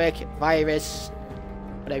 outbreak, virus,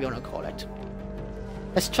 whatever you want to call it.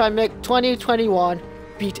 Let's try and make 2021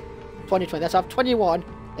 beat 2020. Let's have 21,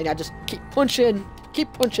 and I just keep punching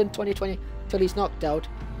 2020 till he's knocked out.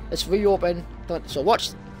 Let's reopen. So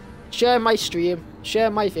share my stream, share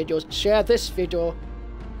my videos, share this video,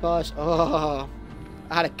 because I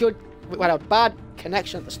had a bad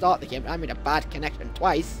connection at the start of the game. I mean a bad connection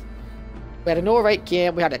twice. We had an alright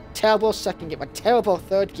game, we had a terrible second game, a terrible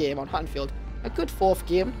third game on Haddonfield, a good fourth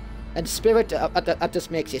game, and Spirit, that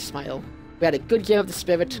just makes you smile. We had a good game of the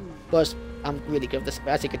Spirit, because I'm really good with the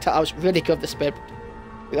Spirit. As you can tell, I was really good with the Spirit.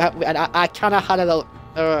 I kind of had a little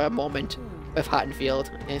moment with Haddonfield.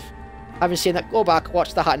 If I haven't seen that, go back,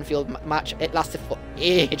 watch the Haddonfield match. It lasted for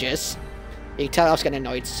ages. You can tell I was getting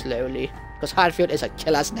annoyed slowly, because Haddonfield is a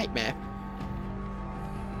killer's nightmare.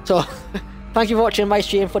 So, thank you for watching my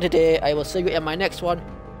stream for today. I will see you in my next one,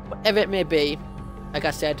 whatever it may be. Like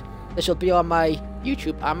I said, this will be on my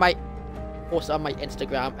YouTube. I might post it on my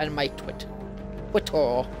Instagram and my Twitter.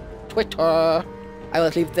 I will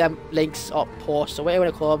leave them links or posts, or whatever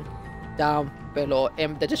you want to call them, down below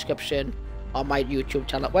in the description on my YouTube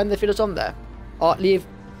channel when the video's on there. Or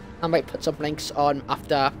I might put some links on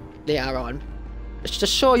after they are on, just to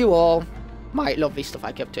show you all my lovely stuff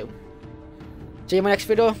I get to. See you in my next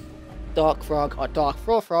video. Dark Frog or Dark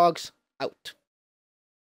for Frogs out.